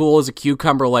is like cool as a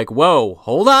cucumber, like, whoa,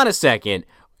 hold on a second.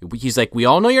 He's like, we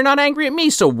all know you're not angry at me,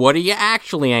 so what are you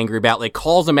actually angry about? Like,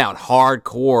 calls him out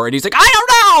hardcore, and he's like, I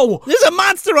don't know! There's a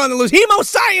monster on the loose.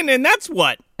 Hemocyanin, that's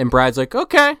what. And Brad's like,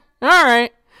 okay, all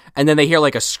right. And then they hear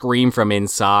like a scream from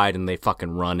inside and they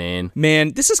fucking run in.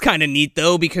 Man, this is kind of neat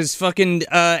though, because fucking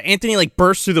Anthony like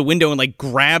bursts through the window and like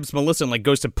grabs Melissa and like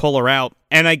goes to pull her out.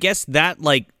 And I guess that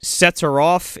like sets her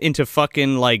off into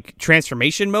fucking like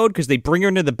transformation mode, because they bring her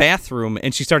into the bathroom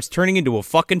and she starts turning into a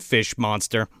fucking fish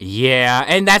monster. Yeah,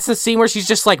 and that's the scene where she's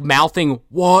just like mouthing,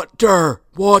 water,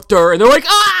 water. And they're like,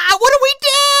 what do we do?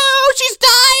 She's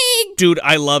dying! Dude,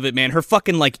 I love it, man. Her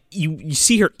fucking, like, you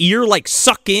see her ear, like,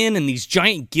 suck in, and these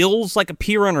giant gills, like,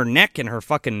 appear on her neck and her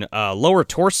fucking lower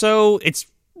torso. It's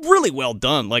really well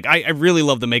done. Like, I really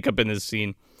love the makeup in this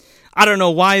scene. I don't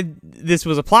know why this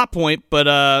was a plot point,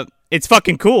 but it's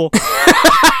fucking cool.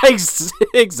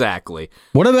 Exactly.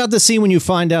 What about the scene when you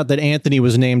find out that Anthony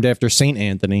was named after Saint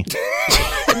Anthony?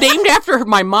 Named after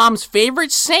my mom's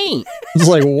favorite saint. It's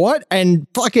like, what? And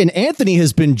fucking Anthony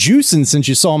has been juicing since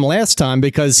you saw him last time,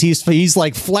 because he's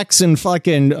like flexing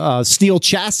fucking steel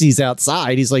chassis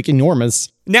outside. He's like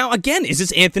enormous. Now, again, is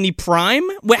this Anthony Prime?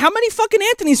 Wait, how many fucking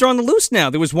Anthonys are on the loose now?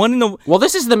 There was one in the... Well,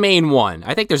 this is the main one.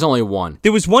 I think there's only one.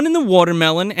 There was one in the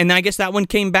watermelon, and I guess that one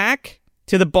came back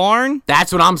to the barn?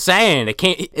 That's what I'm saying. It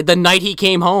came the night he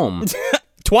came home.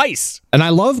 Twice. And I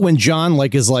love when John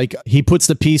he puts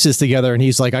the pieces together and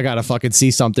he's like, I gotta fucking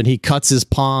see something. He cuts his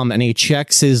palm and he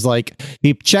checks his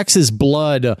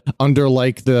blood under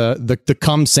like the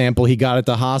cum sample he got at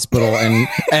the hospital,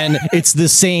 and it's the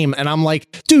same. And I'm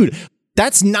like, dude,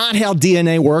 that's not how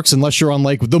DNA works unless you're on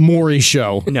like the Maury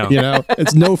show. No.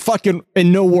 It's no fucking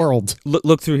in no world.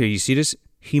 Look through here. You see this?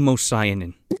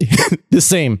 Hemocyanin. The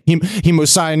same.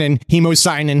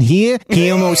 Hemocyanin here,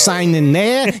 hemocyanin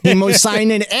there,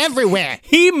 hemocyanin everywhere.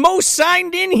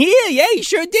 Hemocyanin here. Yeah, he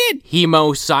sure did.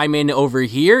 Hemocyanin over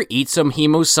here, eat some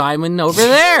hemocyanin over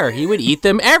there. He would eat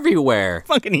them everywhere.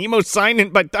 Fucking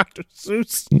Hemocyanin by Dr.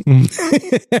 Seuss.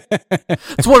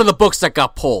 It's one of the books that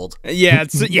got pulled. Yeah,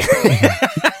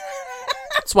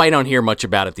 That's why I don't hear much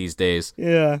about it these days.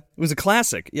 Yeah, it was a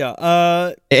classic.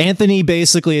 Yeah. Anthony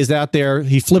basically is out there.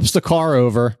 He flips the car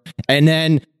over, and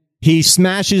then he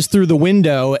smashes through the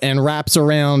window and wraps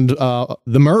around the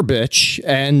Murbitch,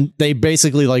 and they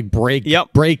basically like break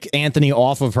Anthony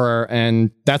off of her,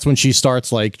 and that's when she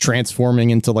starts like transforming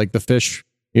into like the fish.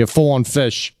 Yeah, full-on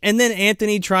fish. And then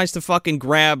Anthony tries to fucking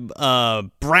grab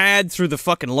Brad through the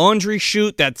fucking laundry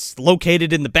chute that's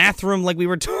located in the bathroom, like we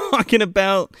were talking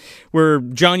about, where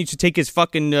John used to take his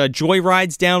fucking joy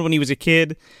rides down when he was a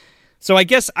kid. So I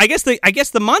guess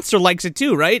the monster likes it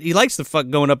too, right? He likes the fuck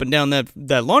going up and down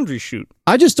that laundry chute.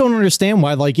 I just don't understand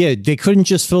why, like, yeah, they couldn't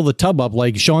just fill the tub up,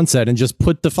 like Sean said, and just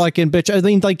put the fucking bitch. I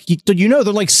mean, like, they're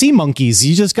like sea monkeys.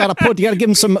 You just gotta give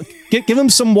them some, give them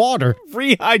some water.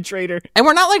 Rehydrator. And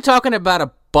we're not like talking about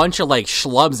a bunch of like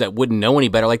schlubs that wouldn't know any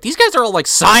better. Like, these guys are all like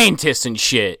scientists and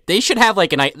shit. They should have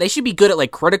like they should be good at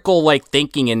like critical like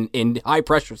thinking in high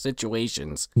pressure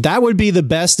situations. That would be the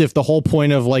best if the whole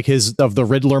point of like the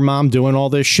Riddler mom doing all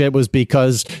this shit was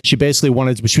because she basically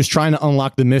she was trying to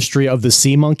unlock the mystery of the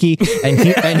sea monkey, and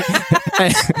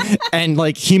and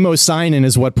like hemocyanin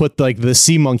is what put like the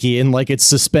sea monkey in like its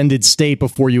suspended state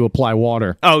before you apply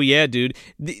water. Oh yeah, dude.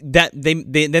 Then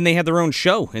they had their own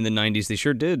show in the 90s. They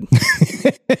sure did.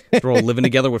 They're all living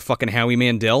together with fucking Howie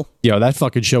Mandel. Yo, that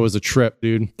fucking show was a trip,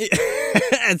 dude.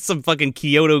 That's some fucking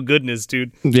Kyoto goodness,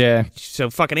 dude. Yeah. So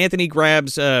fucking Anthony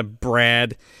grabs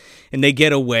Brad, and they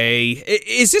get away.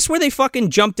 Is this where they fucking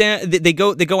jump down? They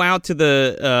go out to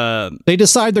the. They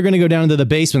decide they're going to go down into the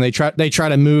basement. They try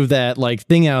to move that like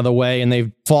thing out of the way, and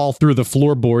they fall through the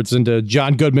floorboards into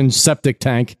John Goodman's septic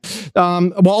tank.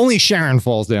 Well, only Sharon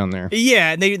falls down there.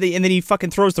 Yeah, and and then he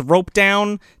fucking throws the rope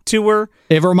down to her.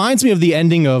 It reminds me of the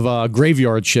ending of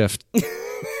Graveyard Shift.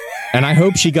 And I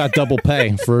hope she got double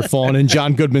pay for falling in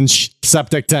John Goodman's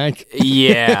septic tank.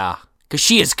 Yeah, because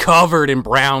she is covered in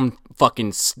brown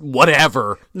fucking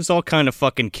whatever. There's all kind of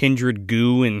fucking kindred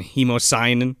goo and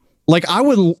hemocyanin. Like, I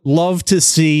would love to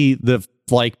see the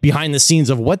like behind the scenes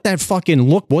of what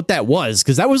that was,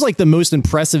 because that was like the most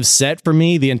impressive set for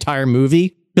me the entire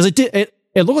movie, because it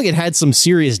looked like it had some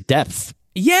serious depth.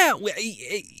 Yeah,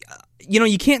 you know,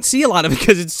 you can't see a lot of it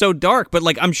because it's so dark, but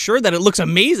like I'm sure that it looks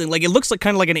amazing. Like it looks like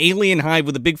kind of like an alien hive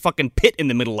with a big fucking pit in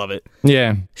the middle of it.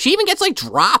 Yeah. She even gets like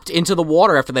dropped into the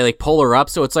water after they like pull her up.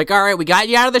 So it's like, all right, we got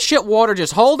you out of the shit water.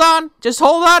 Just hold on.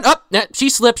 Oh, she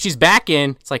slips. She's back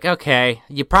in. It's like, okay,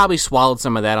 you probably swallowed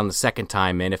some of that on the second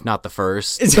time in, if not the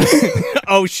first.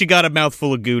 Oh, she got a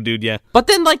mouthful of goo, dude. Yeah. But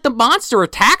then like the monster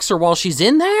attacks her while she's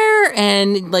in there,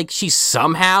 and like she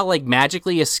somehow like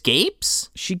magically escapes.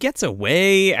 She gets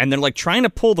away, and they're like trying to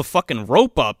pull the fucking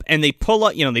rope up, and they pull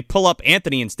up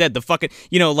Anthony instead. The fucking,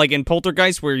 like in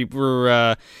Poltergeist where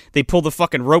they pull the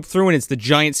fucking rope through and it's the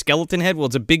giant skeleton head. Well,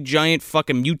 it's a big giant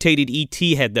fucking mutated ET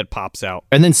head that pops out.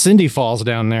 And then Cindy falls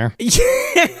down there.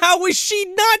 How is she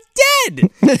not dead?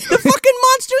 The fucking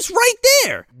monster's right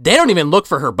there. They don't even look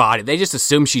for her body. They just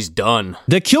assume she's done.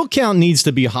 The kill count needs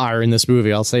to be higher in this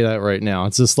movie. I'll say that right now.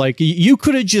 It's just like, you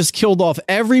could have just killed off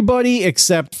everybody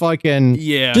except fucking...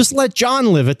 Yeah. Just let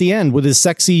John live at the end with his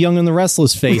sexy Young and the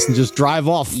Restless face and just drive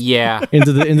off. Yeah.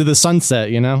 into the sunset,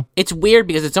 you know? It's weird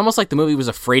because it's almost like the movie was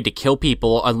afraid to kill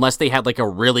people unless they had like a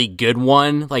really good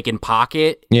one, like in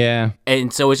pocket. Yeah.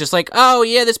 And so it's just like, oh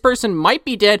yeah, this person might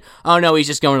be dead. Oh no, he's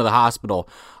just going to the hospital.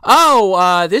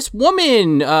 Oh, this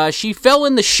woman, she fell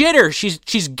in the shitter.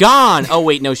 She's gone. Oh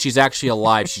wait, no, she's actually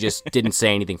alive. She just didn't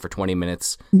say anything for 20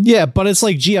 minutes. Yeah, but it's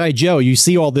like G.I. Joe. You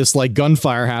see all this like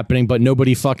gunfire happening, but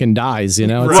nobody fucking dies, you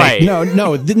know? It's right. Like,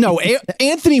 no.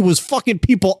 Anthony was fucking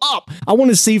people up. I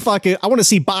want to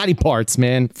see body parts,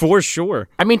 man. For sure.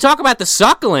 I mean, talk about the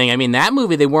suckling. I mean, that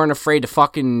movie, they weren't afraid to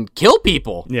fucking kill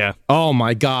people. Yeah. Oh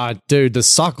my God, dude, the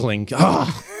suckling.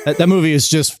 Ugh. That movie is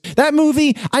just that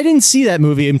movie. I didn't see that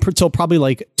movie until probably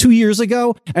like 2 years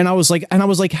ago, and I was like,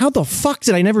 how the fuck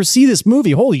did I never see this movie?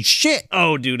 Holy shit!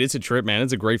 Oh, dude, it's a trip, man.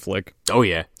 It's a great flick. Oh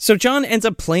yeah. So John ends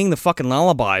up playing the fucking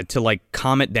lullaby to like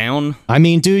calm it down. I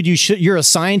mean, dude, you're a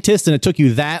scientist, and it took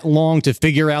you that long to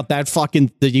figure out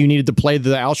that you needed to play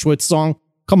the Auschwitz song.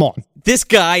 Come on. This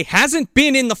guy hasn't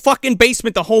been in the fucking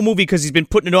basement the whole movie because he's been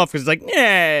putting it off because he's like,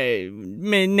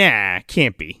 nah,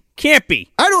 can't be. I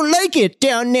don't like it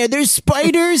down there. There's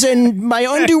spiders and my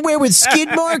underwear with skid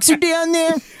marks are down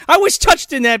there. I was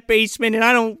touched in that basement and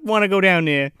I don't want to go down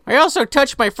there. I also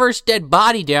touched my first dead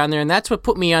body down there, and that's what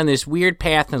put me on this weird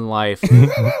path in life.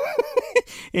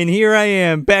 And here I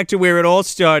am, back to where it all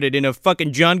started, in a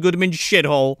fucking John Goodman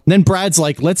shithole. Then Brad's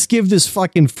like, let's give this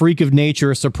fucking freak of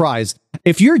nature a surprise.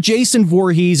 If you're Jason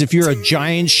Voorhees, if you're a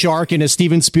giant shark in a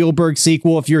Steven Spielberg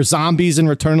sequel, if you're zombies in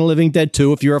Return of the Living Dead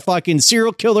 2, if you're a fucking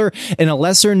serial killer in a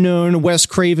lesser-known Wes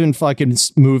Craven fucking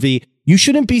movie, you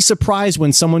shouldn't be surprised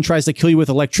when someone tries to kill you with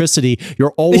electricity.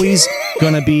 You're always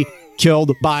gonna be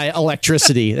killed by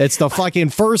electricity. It's the fucking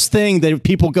first thing that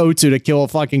people go to kill a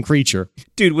fucking creature.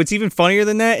 Dude, what's even funnier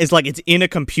than that is like it's in a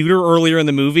computer earlier in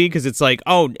the movie because it's like,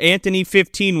 oh, Anthony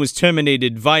 15 was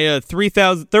terminated via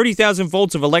 30,000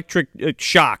 volts of electric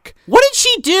shock. What did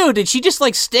she do? Did she just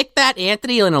like stick that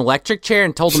Anthony in an electric chair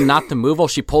and told him not to move while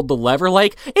she pulled the lever?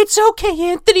 Like, it's okay,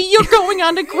 Anthony, you're going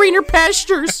on to greener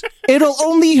pastures. It'll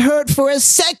only hurt for a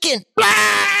second.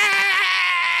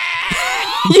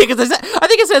 Yeah, because I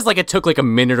think it says like it took like a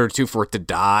minute or two for it to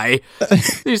die.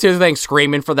 You see the thing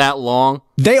screaming for that long.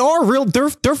 They are real. They're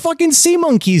fucking sea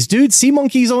monkeys, dude. Sea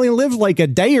monkeys only live like a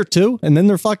day or two, and then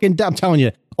they're fucking. I'm telling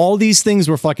you, all these things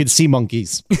were fucking sea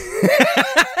monkeys.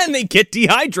 And they get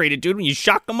dehydrated, dude, when you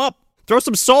shock them up. Throw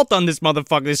some salt on this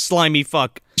motherfucker, this slimy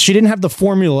fuck. She didn't have the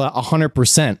formula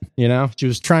 100%. You know, she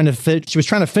was trying to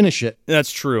finish it.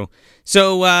 That's true.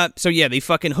 So yeah, they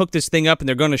fucking hook this thing up and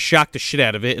they're going to shock the shit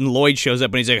out of it. And Lloyd shows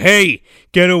up and he's like, "Hey,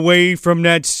 get away from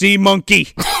that sea monkey!"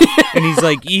 And he's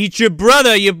like, "Eat your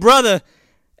brother."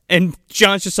 And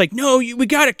John's just like, "No, we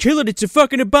gotta kill it. It's a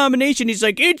fucking abomination." He's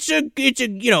like, "It's a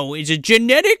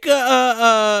genetic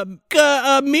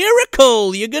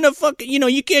miracle. You're gonna fucking,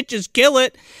 you can't just kill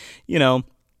it."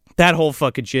 That whole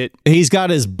fucking shit. He's got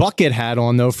his bucket hat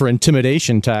on, though, for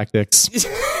intimidation tactics. His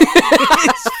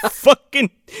fucking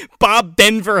Bob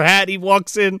Denver hat, he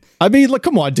walks in. I mean, look,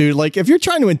 come on, dude. Like, if you're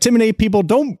trying to intimidate people,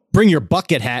 don't bring your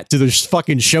bucket hat to the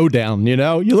fucking showdown, you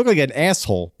know? You look like an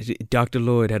asshole. Dr.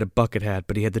 Lloyd had a bucket hat,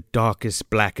 but he had the darkest,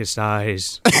 blackest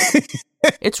eyes.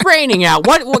 It's raining out.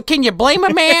 What can you blame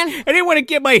a man? I didn't want to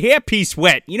get my hairpiece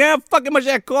wet. You know how fucking much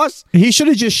that costs? He should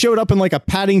have just showed up in like a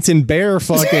Paddington Bear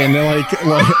fucking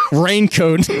like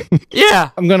raincoat.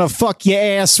 Yeah. I'm gonna fuck your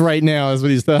ass right now is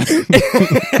what he's done.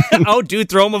 Oh, dude,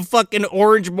 throw him a fucking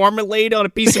orange marmalade on a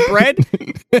piece of bread.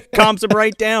 Calms him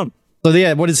right down. So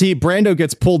yeah, what is he? Brando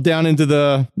gets pulled down into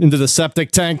the septic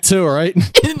tank too, right?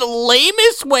 In the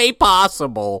lamest way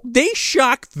possible. They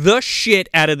shock the shit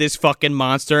out of this fucking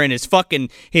monster, and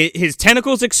his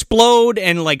tentacles explode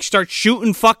and like start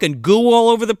shooting fucking goo all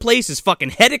over the place. His fucking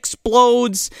head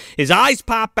explodes, his eyes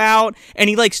pop out, and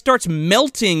he like starts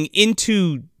melting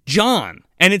into John.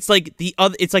 And it's like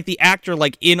it's like the actor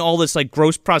like in all this like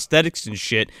gross prosthetics and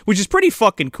shit, which is pretty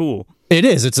fucking cool. It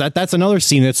is. That's another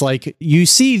scene. It's like you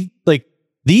see like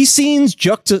these scenes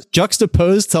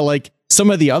juxtaposed to like some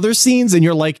of the other scenes, and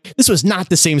you're like, this was not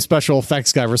the same special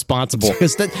effects guy responsible,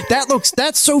 because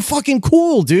that's so fucking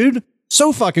cool, dude.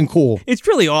 So fucking cool. It's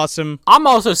really awesome. I'm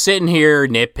also sitting here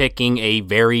nitpicking a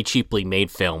very cheaply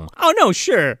made film. Oh, no,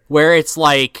 sure. Where it's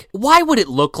like, why would it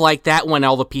look like that when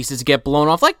all the pieces get blown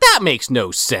off? Like, that makes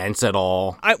no sense at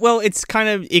all. Well, it's kind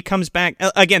of, it comes back.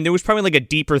 Again, there was probably like a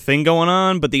deeper thing going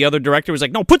on, but the other director was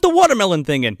like, no, put the watermelon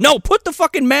thing in. No, put the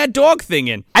fucking mad dog thing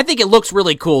in. I think it looks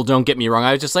really cool, don't get me wrong.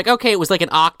 I was just like, okay, it was like an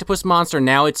octopus monster.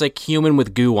 Now it's like human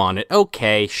with goo on it.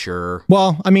 Okay, sure.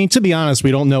 Well, I mean, to be honest,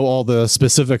 we don't know all the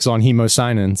specifics on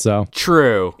hemocyanin, so.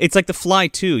 True. It's like The Fly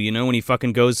too, you know, when he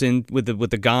fucking goes in with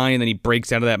the guy and then he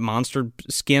breaks out of that monster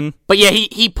skin. But yeah,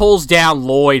 he pulls down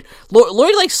Lloyd.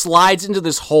 Lloyd like slides into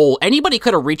this hole. Anybody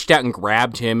could have reached out and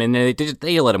grabbed him, and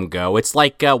they let him go. It's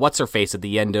like what's her face at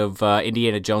the end of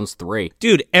Indiana Jones 3.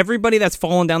 Dude, everybody that's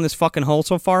fallen down this fucking hole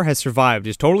so far has survived.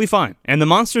 Is totally fine, and the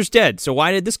monster's dead. So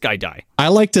why did this guy die? I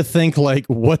like to think like,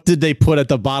 what did they put at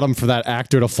the bottom for that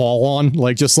actor to fall on?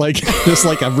 Like just like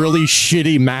a really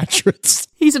shitty mattress.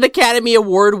 He's an Academy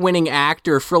Award-winning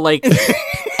actor for like,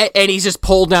 and he's just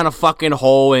pulled down a fucking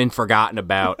hole and forgotten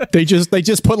about. They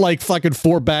just put like fucking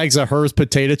 4 bags of Hers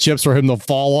potato chips for him to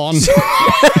fall on.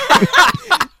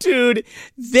 Dude,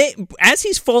 as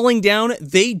he's falling down,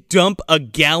 they dump a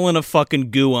gallon of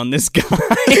fucking goo on this guy.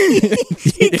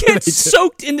 He gets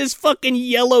soaked in this fucking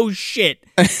yellow shit.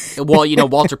 Well, you know,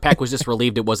 Walter Peck was just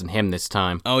relieved it wasn't him this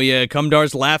time. Oh yeah,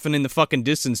 Cumdar's laughing in the fucking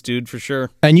distance, dude, for sure.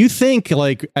 And you think,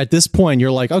 like, at this point,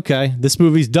 you're like, okay, this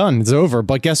movie's done. It's over.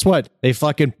 But guess what?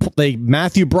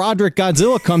 Matthew Broderick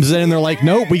Godzilla comes in and they're like,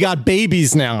 nope, we got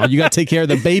babies now. You got to take care of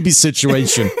the baby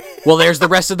situation. Well, there's the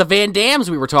rest of the Van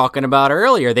Dams we were talking about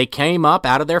earlier. They came up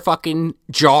out of their fucking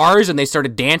jars and they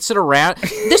started dancing around.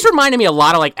 This reminded me a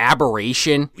lot of like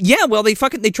Aberration. Yeah, well, they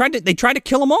tried to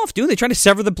kill him off, dude. They tried to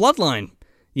sever the bloodline.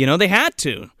 You know, they had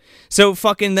to. So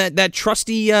fucking that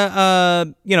trusty,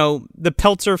 the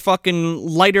Peltzer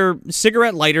fucking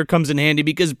cigarette lighter comes in handy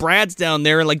because Brad's down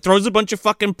there and like throws a bunch of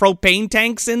fucking propane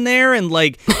tanks in there and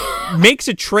like makes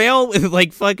a trail with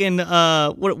like fucking,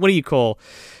 what do you call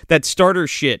that starter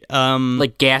shit?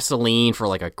 Like gasoline for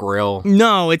like a grill.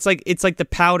 No, it's like the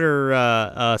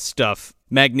powder, stuff.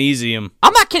 Magnesium.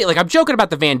 I'm not kidding. Like, I'm joking about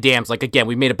the Van Dams. Like, again,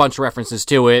 we made a bunch of references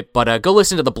to it, but go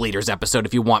listen to the Bleeders episode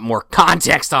if you want more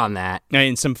context on that.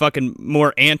 And some fucking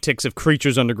more antics of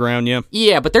creatures underground, yeah.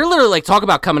 Yeah, but they're literally, like, talking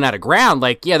about coming out of ground.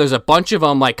 Like, yeah, there's a bunch of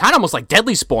them, like, kind of almost like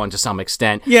Deadly Spawn to some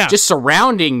extent. Yeah. Just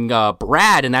surrounding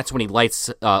Brad, and that's when he lights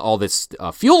all this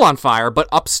fuel on fire. But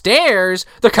upstairs,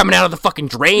 they're coming out of the fucking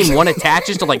drain. One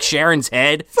attaches to, like, Sharon's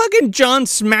head. Fucking John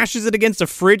smashes it against a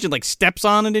fridge and, like, steps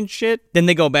on it and shit. Then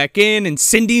they go back in, and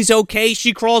Cindy's okay.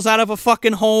 She crawls out of a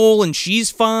fucking hole and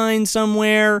she's fine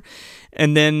somewhere.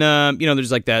 And then,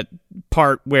 there's like that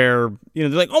part where, they're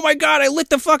like, oh my God, I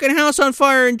lit the fucking house on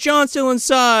fire and John's still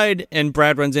inside. And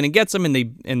Brad runs in and gets them and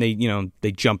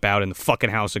they jump out and the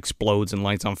fucking house explodes and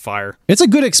lights on fire. It's a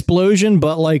good explosion,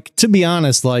 but like, to be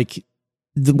honest, like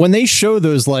when they show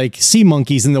those like sea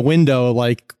monkeys in the window,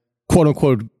 like quote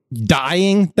unquote,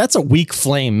 dying, that's a weak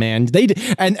flame, man. They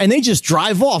just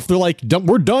drive off. They're like,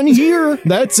 we're done here.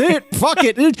 That's it. Fuck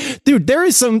it, dude. There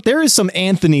is some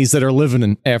Anthonys that are living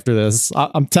in after this.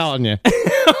 I'm telling you.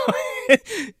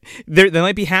 They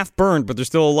might be half burned, but they're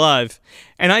still alive.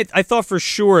 And I thought for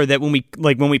sure that when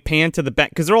we pan to the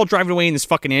back, because they're all driving away in this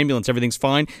fucking ambulance, everything's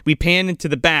fine. We pan into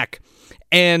the back,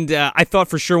 And I thought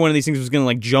for sure one of these things was going to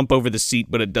like jump over the seat,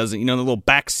 but it doesn't. You know, the little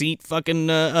back seat fucking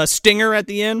stinger at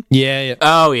the end? Yeah.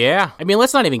 Oh, yeah. I mean,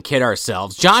 let's not even kid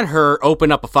ourselves. John Hurt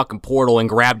opened up a fucking portal and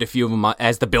grabbed a few of them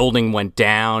as the building went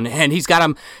down. And he's got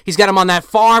them on that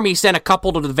farm. He sent a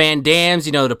couple to the Van Dams,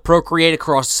 you know, to procreate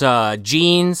across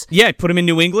genes. Yeah, put him in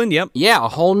New England, yep. Yeah, a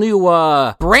whole new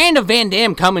brand of Van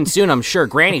Dam coming soon, I'm sure.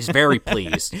 Granny's very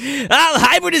pleased.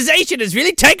 Hybridization has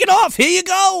really taken off. Here you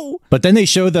go. But then they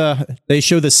show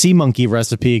the sea monkey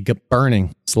recipe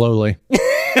burning slowly.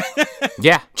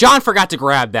 Yeah, John forgot to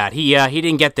grab that. He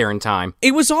didn't get there in time.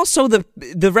 It was also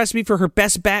the recipe for her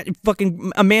best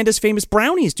fucking Amanda's famous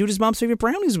brownies. Dude, his mom's favorite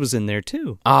brownies was in there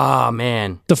too. Oh,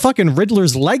 man. The fucking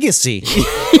Riddler's legacy.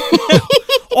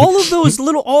 all of those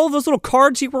little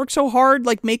cards he worked so hard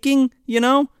like making, you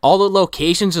know? All the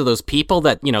locations of those people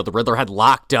that, you know, the Riddler had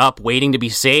locked up waiting to be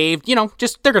saved, you know,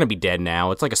 just they're going to be dead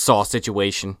now. It's like a Saw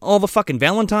situation. All the fucking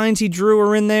Valentines he drew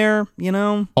are in there, you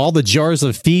know? All the jars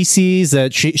of feces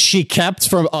that she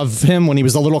kept of him when he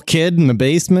was a little kid in the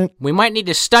basement. We might need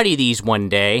to study these one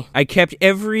day. I kept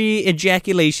every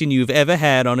ejaculation you've ever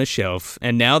had on a shelf,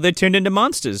 and now they're turned into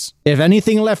monsters. If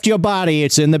anything left your body,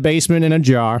 it's in the basement in a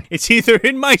jar. It's either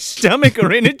in my stomach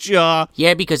or in a jar.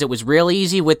 Yeah, because it was real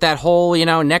easy with that whole, you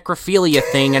know, necrophilia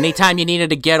thing. Anytime you needed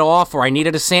to get off or I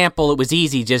needed a sample, it was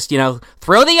easy. Just, you know,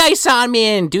 throw the ice on me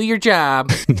and do your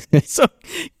job. So,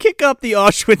 kick up the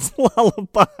Auschwitz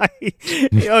lullaby.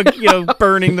 you know,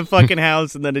 burning the fucking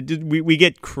house, and then we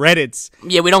get credits.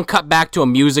 Yeah, we don't cut back to a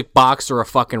music box or a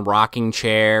fucking rocking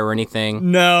chair or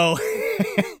anything. No.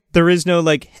 There is no,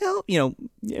 like, hell, you know,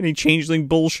 any changeling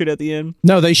bullshit at the end.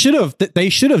 No, they should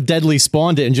have deadly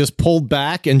spawned it and just pulled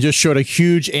back and just showed a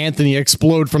huge Anthony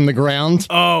explode from the ground.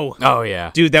 Oh,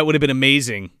 yeah. Dude, that would have been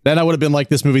amazing. Then I would have been like,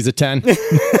 this movie's a 10.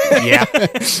 Yeah.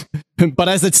 But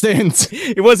as it stands,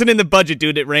 it wasn't in the budget,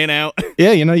 dude. It ran out.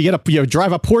 Yeah, you know, you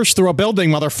drive a Porsche through a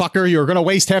building, motherfucker. You're going to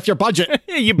waste half your budget.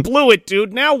 You blew it,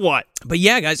 dude. Now what? But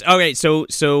yeah, guys. All right. So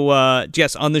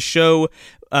Jess, on the show,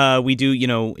 we do, you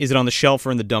know, is it on the shelf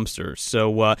or in the dumpster? So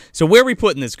where are we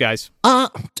putting this, guys?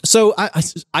 So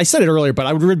I said it earlier, but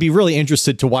I would be really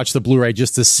interested to watch the Blu-ray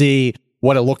just to see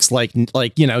what it looks like,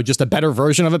 you know, just a better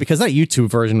version of it, because that YouTube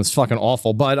version was fucking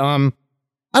awful. But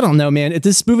I don't know, man.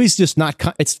 This movie's just not.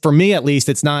 It's, for me at least,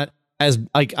 it's not as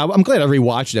like. I'm glad I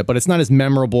rewatched it, but it's not as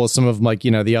memorable as some of, like,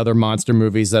 you know, the other monster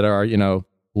movies that are, you know,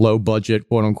 low budget,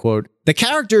 quote unquote. The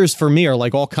characters for me are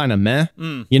like all kind of meh.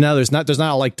 You know, there's not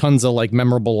like tons of like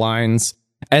memorable lines.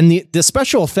 And the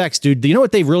special effects, dude, you know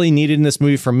what they really needed in this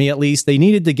movie, for me at least? They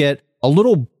needed to get a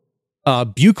little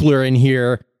Buchler in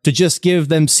here to just give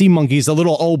them sea monkeys a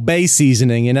little Old Bay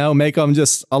seasoning, you know, make them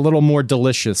just a little more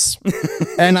delicious.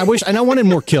 And I wanted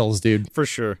more kills, dude. For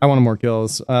sure. I wanted more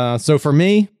kills. So for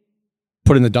me,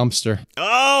 put in the dumpster.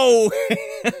 Oh,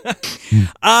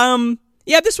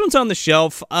 yeah, this one's on the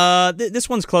shelf. This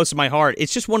one's close to my heart.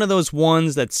 It's just one of those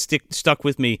ones that stuck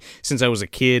with me since I was a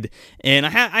kid, and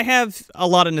I have a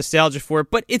lot of nostalgia for it.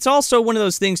 But it's also one of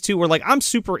those things too, where like I'm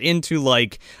super into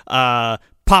like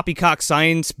poppycock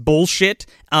science bullshit,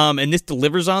 and this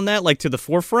delivers on that, like, to the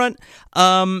forefront.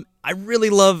 I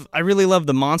really love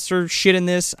the monster shit in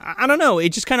this. I don't know, it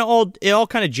just kind of all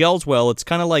kind of gels well. It's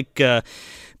kind of like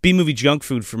B-movie junk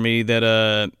food for me.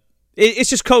 That it's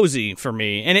just cozy for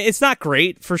me, and it's not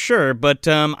great for sure, but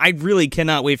I really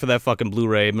cannot wait for that fucking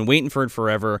Blu-ray. I've been waiting for it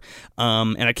forever,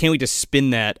 and I can't wait to spin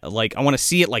that. Like, I want to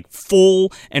see it like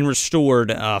full and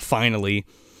restored finally.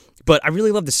 But I really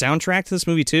love the soundtrack to this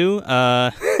movie too,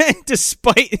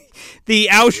 despite the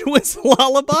Auschwitz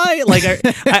lullaby. Like,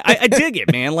 I dig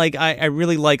it, man. Like, I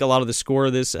really like a lot of the score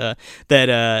of this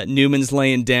that Newman's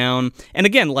laying down. And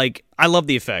again, like, I love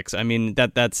the effects. I mean,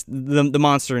 that's the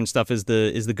monster and stuff is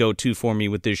the go-to for me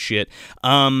with this shit.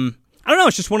 I don't know.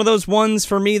 It's just one of those ones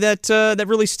for me that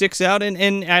really sticks out,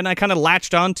 and I kind of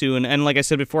latched onto, and like I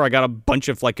said before, I got a bunch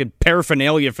of like a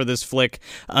paraphernalia for this flick,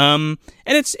 and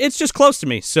it's just close to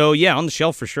me. So yeah, on the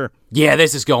shelf for sure. Yeah,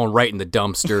 this is going right in the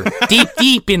dumpster,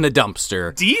 deep in the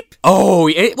dumpster. Deep?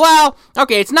 Oh, well,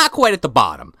 okay, it's not quite at the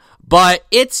bottom, but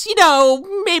it's, you know,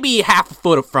 maybe half a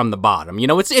foot from the bottom. You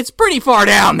know, it's pretty far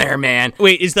down there, man.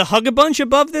 Wait, is the Hug-a-Bunch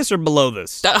above this or below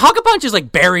this? The Hug-a-Bunch is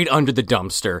like buried under the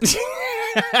dumpster.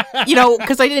 You know,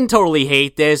 because I didn't totally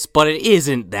hate this, but it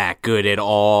isn't that good at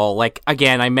all. Like,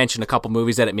 again, I mentioned a couple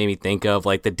movies that it made me think of,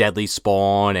 like The Deadly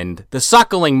Spawn and The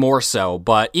Suckling more so,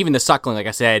 but even The Suckling, like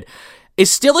I said,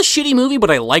 is still a shitty movie, but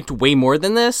I liked way more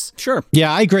than this. Sure.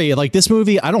 Yeah, I agree. Like, this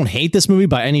movie, I don't hate this movie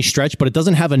by any stretch, but it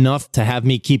doesn't have enough to have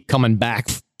me keep coming back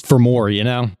for more, you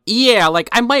know? Yeah, like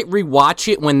I might rewatch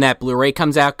it when that Blu-ray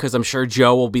comes out because I'm sure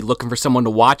Joe will be looking for someone to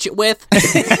watch it with.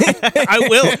 I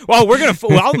will. Well,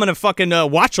 I'm gonna fucking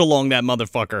watch along that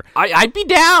motherfucker. I'd be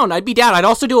down. I'd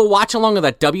also do a watch along of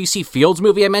that W.C. Fields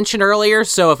movie I mentioned earlier.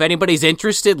 So if anybody's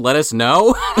interested, let us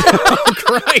know. Oh,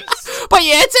 Christ. But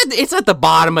yeah, it's at the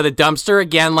bottom of the dumpster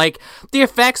again. Like the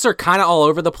effects are kind of all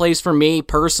over the place for me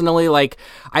personally. Like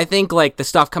I think like the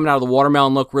stuff coming out of the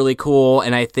watermelon looked really cool,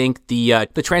 and I think the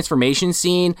transformation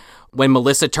scene when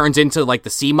Melissa turns into like the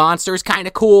sea monster is kind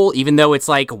of cool, even though it's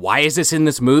like, why is this in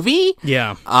this movie?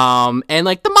 Yeah. And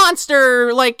like the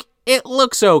monster, like it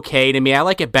looks okay to me. I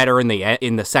like it better in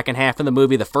the second half of the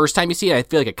movie. The first time you see it, I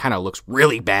feel like it kind of looks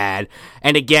really bad.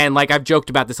 And again, like I've joked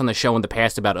about this on the show in the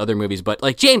past about other movies, but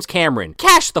like James Cameron,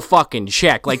 cash the fucking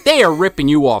check. Like they are ripping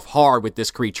you off hard with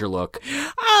this creature look.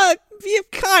 Yeah,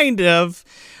 kind of.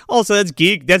 Also, that's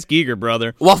Giger,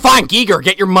 brother. Well, fine, Giger,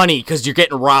 get your money because you're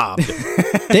getting robbed.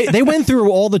 They went through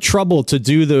all the trouble to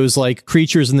do those like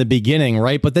creatures in the beginning,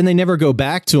 right? But then they never go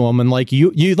back to them. And like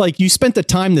you spent the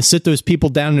time to sit those people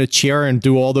down in a chair and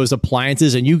do all those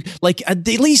appliances, and you like at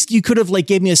least you could have like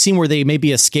gave me a scene where they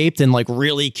maybe escaped and like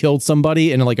really killed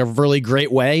somebody in like a really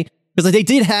great way. Because like they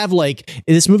did have like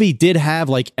this movie did have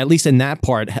like at least in that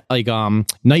part like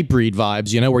Nightbreed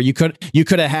vibes, you know, where you could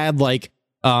have had like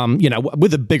you know,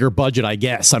 with a bigger budget, I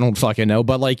guess. I don't fucking know,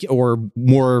 but like or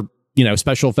more, you know,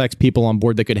 special effects people on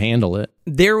board that could handle it.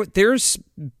 There's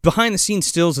behind the scenes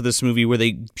stills of this movie where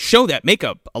they show that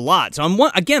makeup a lot. So I'm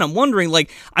wondering,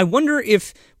 like, I wonder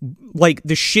if like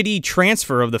the shitty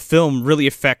transfer of the film really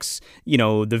affects, you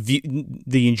know,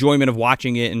 the enjoyment of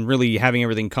watching it and really having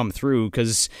everything come through,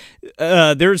 because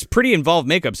there's pretty involved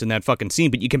makeups in that fucking scene,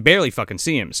 but you can barely fucking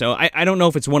see him. So I don't know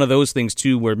if it's one of those things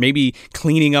too where maybe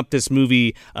cleaning up this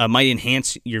movie might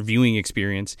enhance your viewing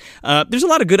experience. There's a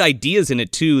lot of good ideas in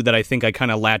it too that I think I kind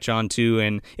of latch onto,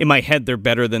 and in my head they're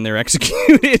better than they're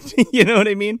executed. You know what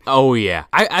I mean? Oh yeah,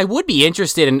 I would be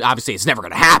interested, and obviously it's never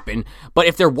going to happen, but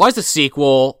if there was a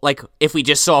sequel, like if we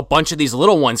just saw a bunch of these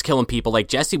little ones killing people like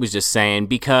Jesse was just saying,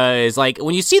 because like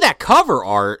when you see that cover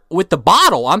art with the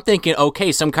bottle, I'm thinking,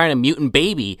 okay, some kind of mutant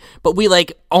baby, but we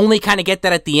like only kind of get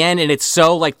that at the end, and it's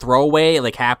so like throwaway, it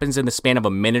like happens in the span of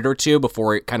a minute or two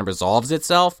before it kind of resolves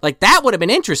itself. Like that would have been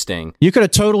interesting. You could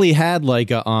have totally had like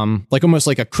a like almost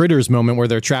like a Critters moment where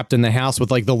they're trapped in the house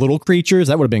with like the little creatures.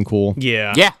 That would have been cool.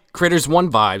 Yeah. Critters 1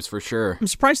 vibes for sure. I'm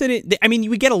surprised I mean,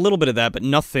 we get a little bit of that, but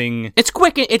nothing. It's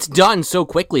quick. It's done so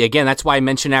quickly. Again, that's why I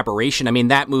mentioned Aberration. I mean,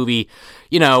 that movie,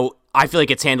 you know, I feel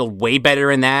like it's handled way better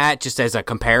in that, just as a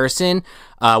comparison,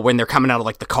 when they're coming out of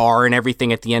like the car and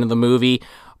everything at the end of the movie.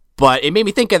 But it made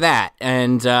me think of that,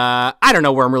 and I don't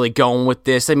know where I'm really going with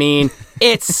this. I mean,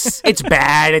 it's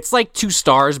bad. It's like 2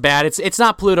 stars bad. It's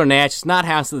not Pluto Nash. It's not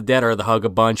House of the Dead or The Hug a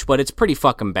Bunch, but it's pretty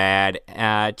fucking bad.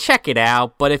 Check it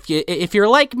out. But if you're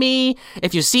like me,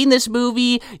 if you've seen this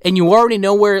movie and you already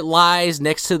know where it lies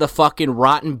next to the fucking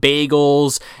rotten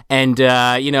bagels and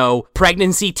you know,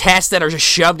 pregnancy tests that are just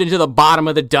shoved into the bottom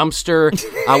of the dumpster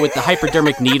with the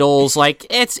hypodermic needles, like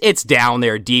it's down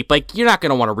there deep. Like you're not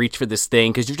gonna want to reach for this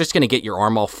thing because you're just gonna get your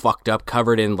arm all fucked up,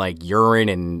 covered in like urine,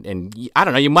 and I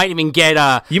don't know. You might even get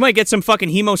you might get some fucking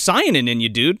hemocyanin in you,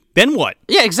 dude. Then what?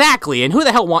 Yeah, exactly. And who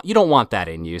the hell you don't want that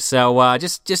in you? So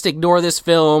just ignore this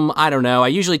film. I don't know. I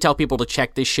usually tell people to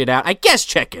check this shit out. I guess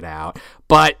check it out.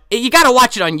 But you gotta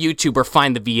watch it on YouTube or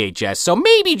find the VHS, so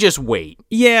maybe just wait.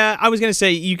 Yeah, I was gonna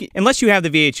say, unless you have the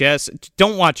VHS,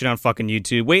 don't watch it on fucking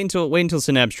YouTube. Wait until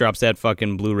Synapse drops that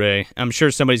fucking Blu-ray. I'm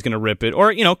sure somebody's gonna rip it.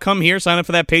 Or, you know, come here, sign up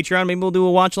for that Patreon, maybe we'll do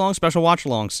a special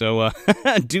watch-along, so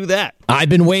do that. I've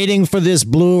been waiting for this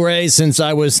Blu-ray since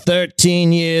I was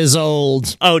 13 years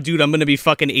old. Oh, dude, I'm gonna be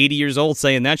fucking 80 years old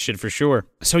saying that shit for sure.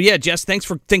 So yeah, Jess, thanks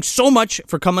so much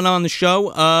for coming on the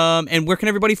show. And where can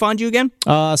everybody find you again?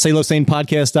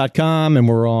 SayLoveSanePodcast.com, and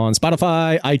we're on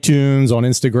Spotify, iTunes, on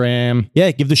Instagram.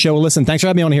 Yeah, give the show a listen. Thanks for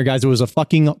having me on here, guys. It was a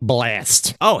fucking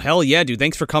blast. Oh, hell yeah, dude.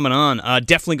 Thanks for coming on.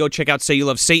 Definitely go check out Say You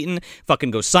Love Satan.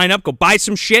 Fucking go sign up. Go buy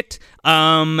some shit.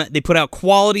 They put out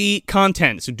quality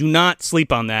content, so do not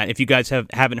sleep on that. If you guys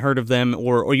haven't heard of them,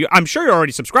 or I'm sure you're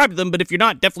already subscribed to them, but if you're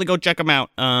not, definitely go check them out.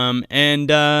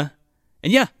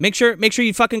 And yeah, make sure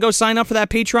you fucking go sign up for that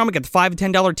Patreon. We got the $5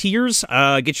 and $10 tiers.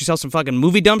 Get yourself some fucking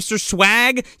movie dumpster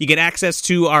swag. You get access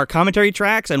to our commentary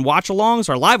tracks and watch-alongs,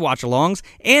 our live watch-alongs,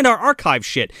 and our archive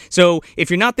shit. So if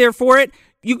you're not there for it,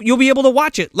 you'll be able to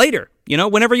watch it later.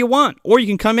 whenever you want. Or you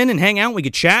can come in and hang out. We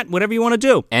could chat, whatever you want to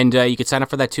do. And you could sign up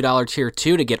for that $2 tier,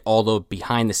 too, to get all the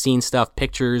behind-the-scenes stuff,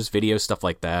 pictures, videos, stuff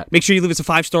like that. Make sure you leave us a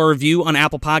 5-star review on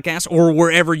Apple Podcasts or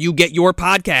wherever you get your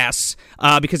podcasts,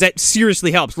 because that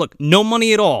seriously helps. Look, no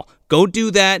money at all. Go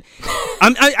do that.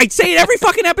 I say it every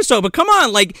fucking episode, but come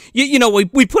on, like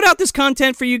we put out this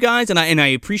content for you guys, and I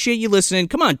appreciate you listening.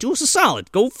 Come on, do us a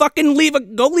solid. Go fucking leave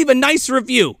a nice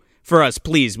review for us,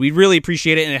 please. We really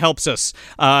appreciate it, and it helps us.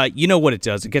 You know what it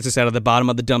does. It gets us out of the bottom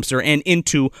of the dumpster and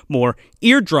into more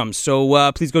eardrums.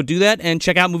 So please go do that and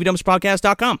check out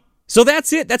MovieDumpsterPodcast.com. So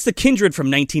that's it. That's The Kindred from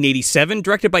 1987,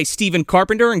 directed by Stephen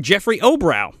Carpenter and Jeffrey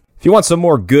Obrow. If you want some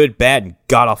more good, bad, and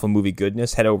god-awful movie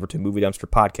goodness, head over to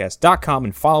MovieDumpsterPodcast.com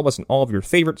and follow us on all of your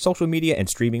favorite social media and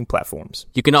streaming platforms.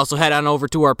 You can also head on over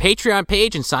to our Patreon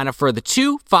page and sign up for the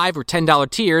 $2, $5, or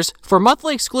 $10 tiers for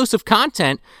monthly exclusive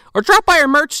content, or drop by our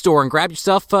merch store and grab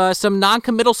yourself some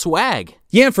non-committal swag.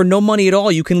 Yeah, and for no money at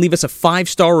all, you can leave us a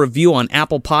 5-star review on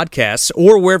Apple Podcasts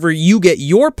or wherever you get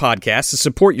your podcasts to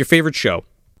support your favorite show.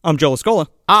 I'm Joe Lascola.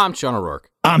 I'm Sean O'Rourke.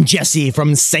 I'm Jesse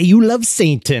from Say You Love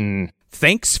Satan.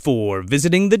 Thanks for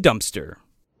visiting the dumpster.